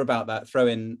we're about that, throw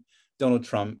in Donald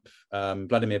Trump,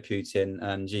 Vladimir Putin,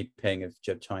 and Xi Jinping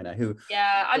of China, who.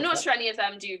 Yeah, I'm not sure any of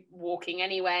them do walking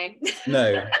anyway.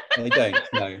 No, they don't.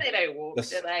 No, They don't walk,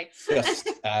 do they? Just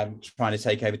trying to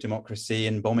take over democracy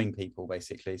and bombing people,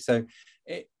 basically. So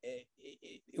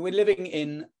we're living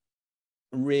in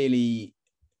really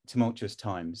tumultuous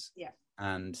times. Yeah.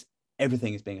 And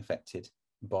everything is being affected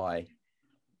by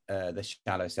the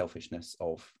shallow selfishness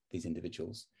of these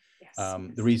individuals. Yes.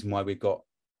 The reason why we've got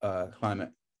climate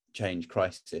change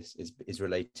crisis is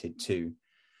related to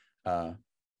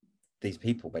these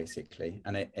people, basically,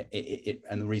 and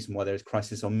and the reason why there is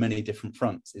crisis on many different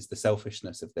fronts is the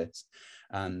selfishness of this,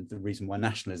 and the reason why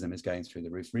nationalism is going through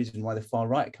the roof, the reason why the far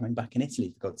right are coming back in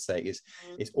Italy, for God's sake, is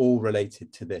it's all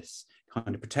related to this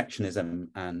kind of protectionism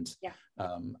and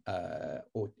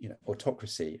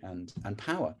autocracy and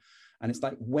power. And it's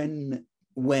like, when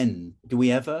do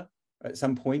we ever, at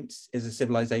some point, as a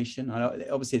civilization,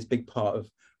 obviously it's a big part of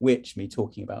me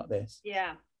talking about this.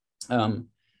 Yeah.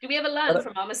 Do we ever learn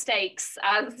from our mistakes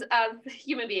as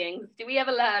human beings? Do we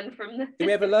ever learn from the do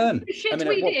we ever learn shit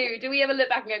do? Do we ever look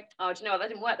back and go, oh, do you know what, that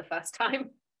didn't work the first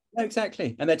time? No,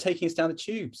 exactly. And they're taking us down the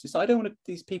tubes. It's, I don't want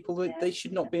these people, they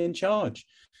should not be in charge.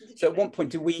 So at what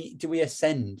point do we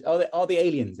ascend? Are the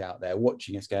aliens out there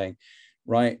watching us going,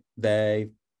 right, they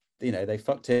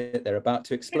fucked it, they're about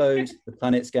to explode, the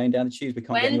planet's going down the tubes, we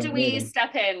can't when get do we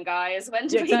step in, guys? When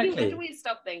do we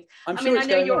stop things? I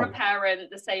know you're a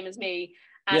parent the same as me.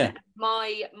 And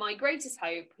my greatest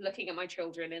hope, looking at my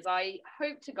children, is I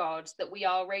hope to God that we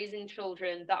are raising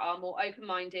children that are more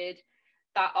open-minded,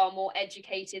 that are more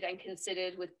educated and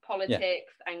considered with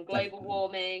politics and global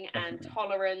warming and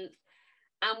tolerance,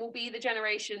 and will be the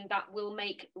generation that will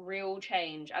make real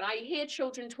change. And I hear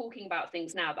children talking about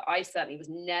things now that I certainly was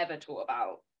never taught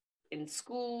about in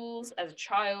schools as a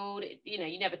child.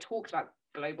 You never talked about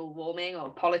global warming or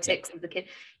politics as a kid.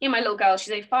 My little girl,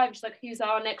 she's 5, she's like, who's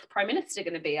our next prime minister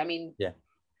going to be? I mean,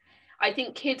 I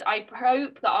think I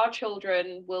hope that our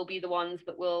children will be the ones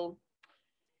that will,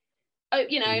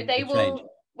 they will change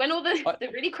when all the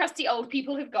really crusty old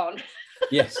people have gone.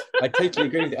 Yes, I totally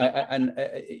agree with you.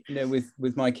 And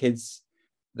with my kids,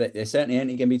 they're certainly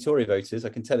only going to be Tory voters. I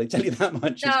can tell you that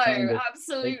much. No,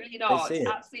 absolutely not.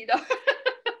 Absolutely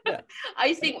not.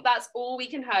 I think that's all we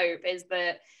can hope, is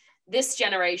that this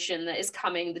generation that is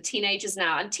coming, the teenagers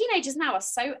now are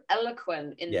so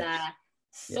eloquent in their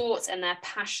thoughts and their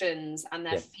passions and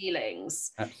their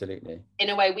feelings. Absolutely. In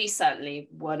a way we certainly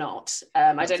were not.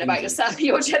 I don't know about yourself,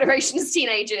 your generation's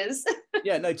teenagers.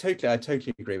 Yeah, no, totally. I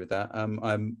totally agree with that.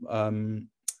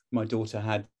 My daughter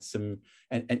had and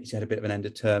she had a bit of an end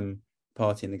of term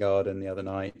party in the garden the other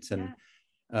night, and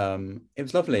it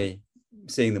was lovely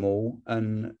seeing them all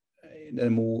and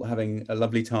them all having a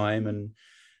lovely time. And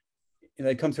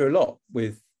they come through a lot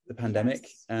with the pandemic,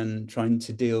 and trying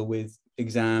to deal with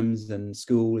exams and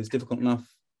school is difficult enough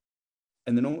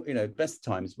in the normal, best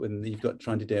times, when you've got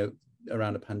trying to do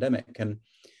around a pandemic. And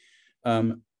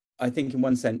I think in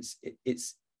one sense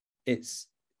it's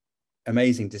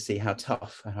amazing to see how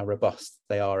tough and how robust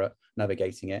they are at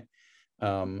navigating it,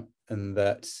 and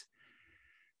that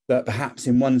perhaps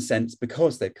in one sense,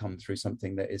 because they've come through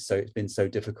something that it's been so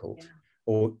difficult,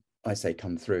 or I say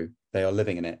come through, they are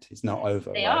living in it, it's not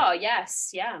over. They are,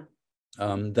 yes, yeah.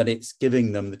 That it's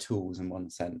giving them the tools in one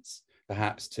sense,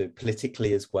 perhaps to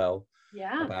politically as well,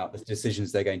 about the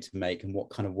decisions they're going to make and what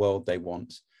kind of world they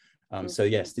want. So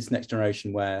yes, this next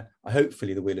generation, where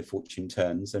hopefully the wheel of fortune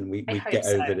turns and we get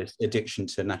over this addiction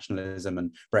to nationalism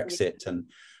and Brexit and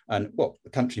the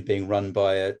country being run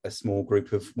by a small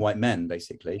group of white men,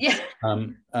 basically,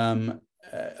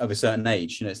 of a certain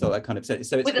age. It's not that kind of, so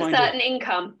it's with a certain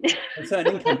income. A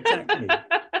certain income, exactly.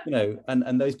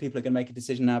 And those people are going to make a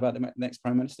decision now about the next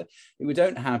prime minister. We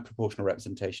don't have proportional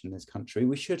representation in this country.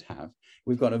 We should have.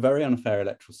 We've got a very unfair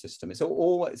electoral system. It's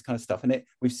all this kind of stuff, and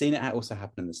we've seen it also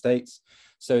happen in the States.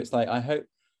 So it's like, I hope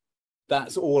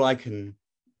that's all I can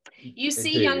You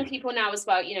see young people now as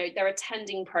well, they're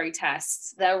attending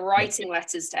protests, they're writing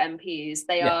letters to MPs,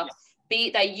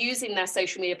 they're using their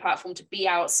social media platform to be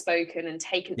outspoken and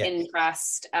take an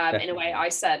interest in a way I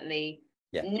certainly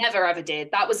never ever did.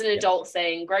 That was an adult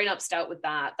thing. Grown-ups dealt with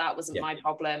that. That wasn't my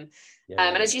problem.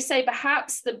 And as you say,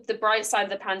 perhaps the bright side of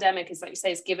the pandemic is, like you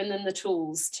say, it's given them the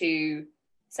tools to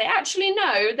say, actually,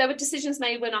 no, there were decisions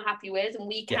made we're not happy with, and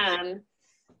we can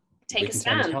take a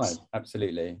stand.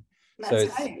 Absolutely.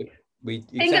 Let's hope.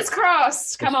 Fingers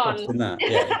crossed. Come on.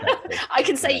 Exactly. I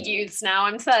can say youths now.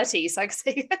 I'm 30, so I can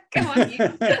say, come on,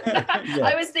 youth.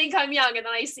 I always think I'm young, and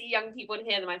then I see young people and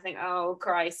hear them. I think, oh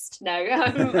Christ, no,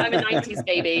 I'm a 90s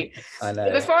baby. I know.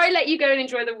 But before I let you go and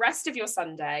enjoy the rest of your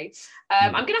Sunday,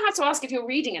 I'm going to have to ask if you're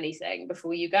reading anything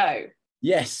before you go.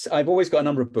 Yes, I've always got a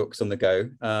number of books on the go.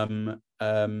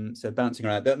 So bouncing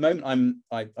around. At the moment,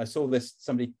 I saw this.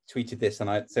 Somebody tweeted this, and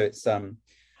it's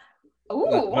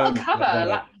Oh, what a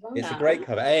cover! It's a great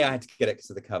cover. I had to get it because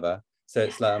of the cover. So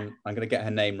it's I'm going to get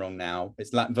her name wrong now.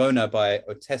 It's Latvona by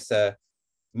Otessa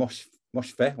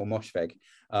Moshfegh.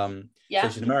 So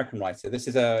she's an American writer. This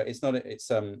is it's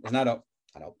an adult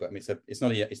book. I mean, it's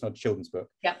not a children's book.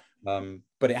 Yeah.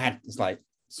 But it's like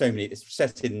so many. It's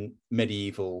set in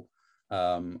medieval.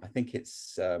 I think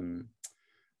it's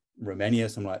Romania,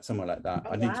 somewhere like that.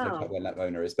 I need to look up where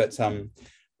Latvona is, but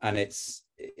and it's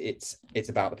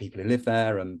about the people who live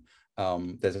there, and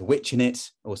there's a witch in it,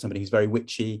 or somebody who's very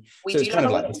witchy. So it's kind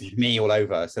of like this is me all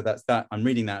over. So that's that. I'm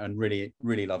reading that and really,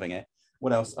 really loving it.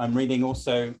 What else? I'm reading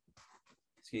also.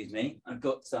 Excuse me. I've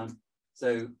got so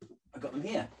I've got them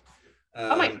here.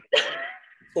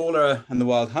 Paula and the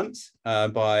Wild Hunt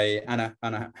by Anna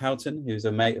Houghton, who's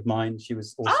a mate of mine. She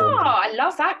was also. I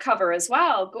love that cover as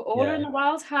well. Paula and the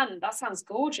Wild Hunt. That sounds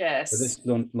gorgeous. So this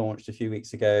launched a few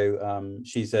weeks ago.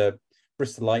 She's a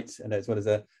Bristolite, and as well as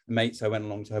a mate, so I went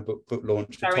along to her book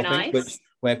launch. Very nice.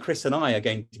 Where Chris and I are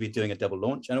going to be doing a double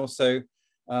launch, and also,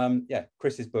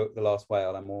 Chris's book, The Last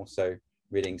Whale. I'm also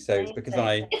reading. So it's because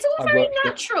it's all very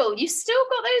natural. You've still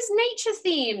got those nature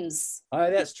themes.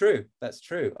 That's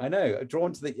true. I know. I'm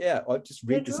drawn to I just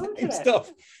read the same stuff.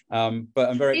 But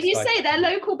I'm very excited. You say they're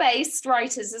local based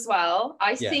writers as well.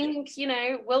 I think,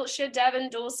 Wiltshire, Devon,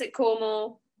 Dorset,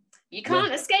 Cornwall. You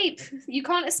can't escape. You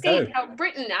can't escape how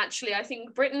Britain, actually. I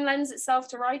think Britain lends itself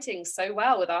to writing so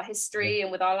well with our history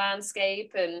and with our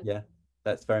landscape. And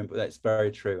that's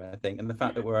very true, I think. And the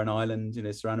fact that we're an island,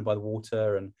 surrounded by the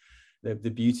water, and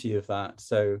the beauty of that.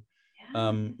 So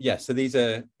so these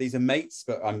are mates,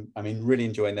 but I'm really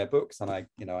enjoying their books, and I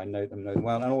know them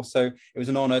well. And also it was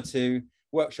an honor to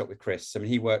workshop with Chris. I mean,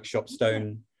 he workshopped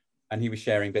Stone, and he was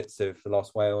sharing bits of The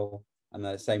Last Whale, and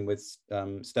the same with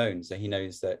Stone. So he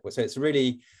knows that. So it's a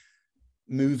really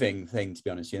moving thing, to be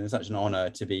honest. It's such an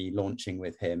honor to be launching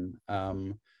with him,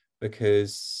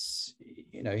 because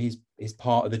he's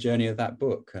part of the journey of that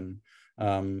book. And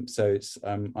so it's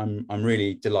I'm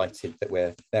really delighted that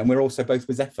we're there, and we're also both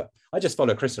with Zephyr. I just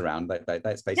follow Chris around.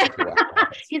 That's basically what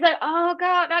happens. He's like, oh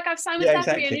God, that guy's Simon Zephyr,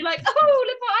 exactly. And you're like, oh,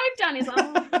 look what I've done. He's like,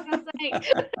 oh, for God's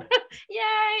sake.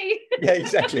 Yay! Yeah,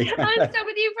 exactly. I'm stuck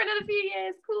with you for another few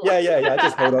years. Cool. Yeah.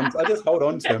 I just hold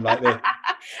on to him like this.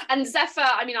 And Zephyr,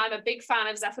 I'm a big fan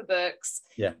of Zephyr books.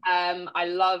 Yeah. I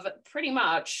love pretty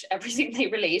much everything they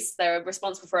release. They're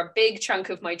responsible for a big chunk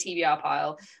of my TBR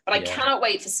pile. But I cannot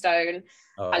wait for Stone.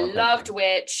 I loved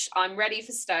Witch. I'm ready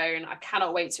for Stone. I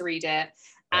cannot wait to read it.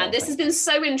 And this has been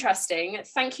so interesting.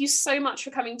 Thank you so much for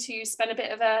coming to spend a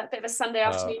bit of a Sunday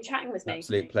afternoon chatting with me.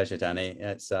 Absolute pleasure, Danny.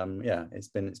 It's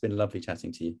been lovely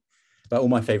chatting to you about all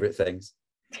my favorite things.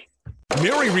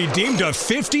 Mary redeemed a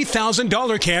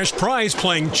 $50,000 cash prize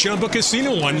playing Chumba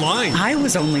Casino online. I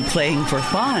was only playing for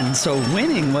fun, so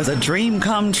winning was a dream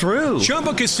come true.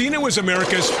 Chumba Casino is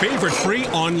America's favorite free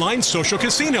online social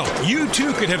casino. You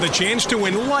too could have the chance to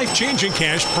win life-changing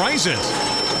cash prizes.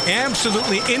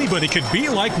 Absolutely anybody could be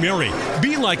like Mary.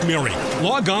 Be like Mary.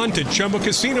 Log on to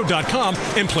ChumbaCasino.com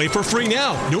and play for free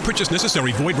now. No purchase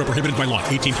necessary. Void where prohibited by law.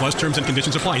 18 plus terms and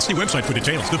conditions apply. See website for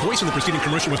details. The voice in the preceding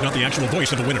commercial was not the actual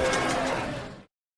voice of the winner.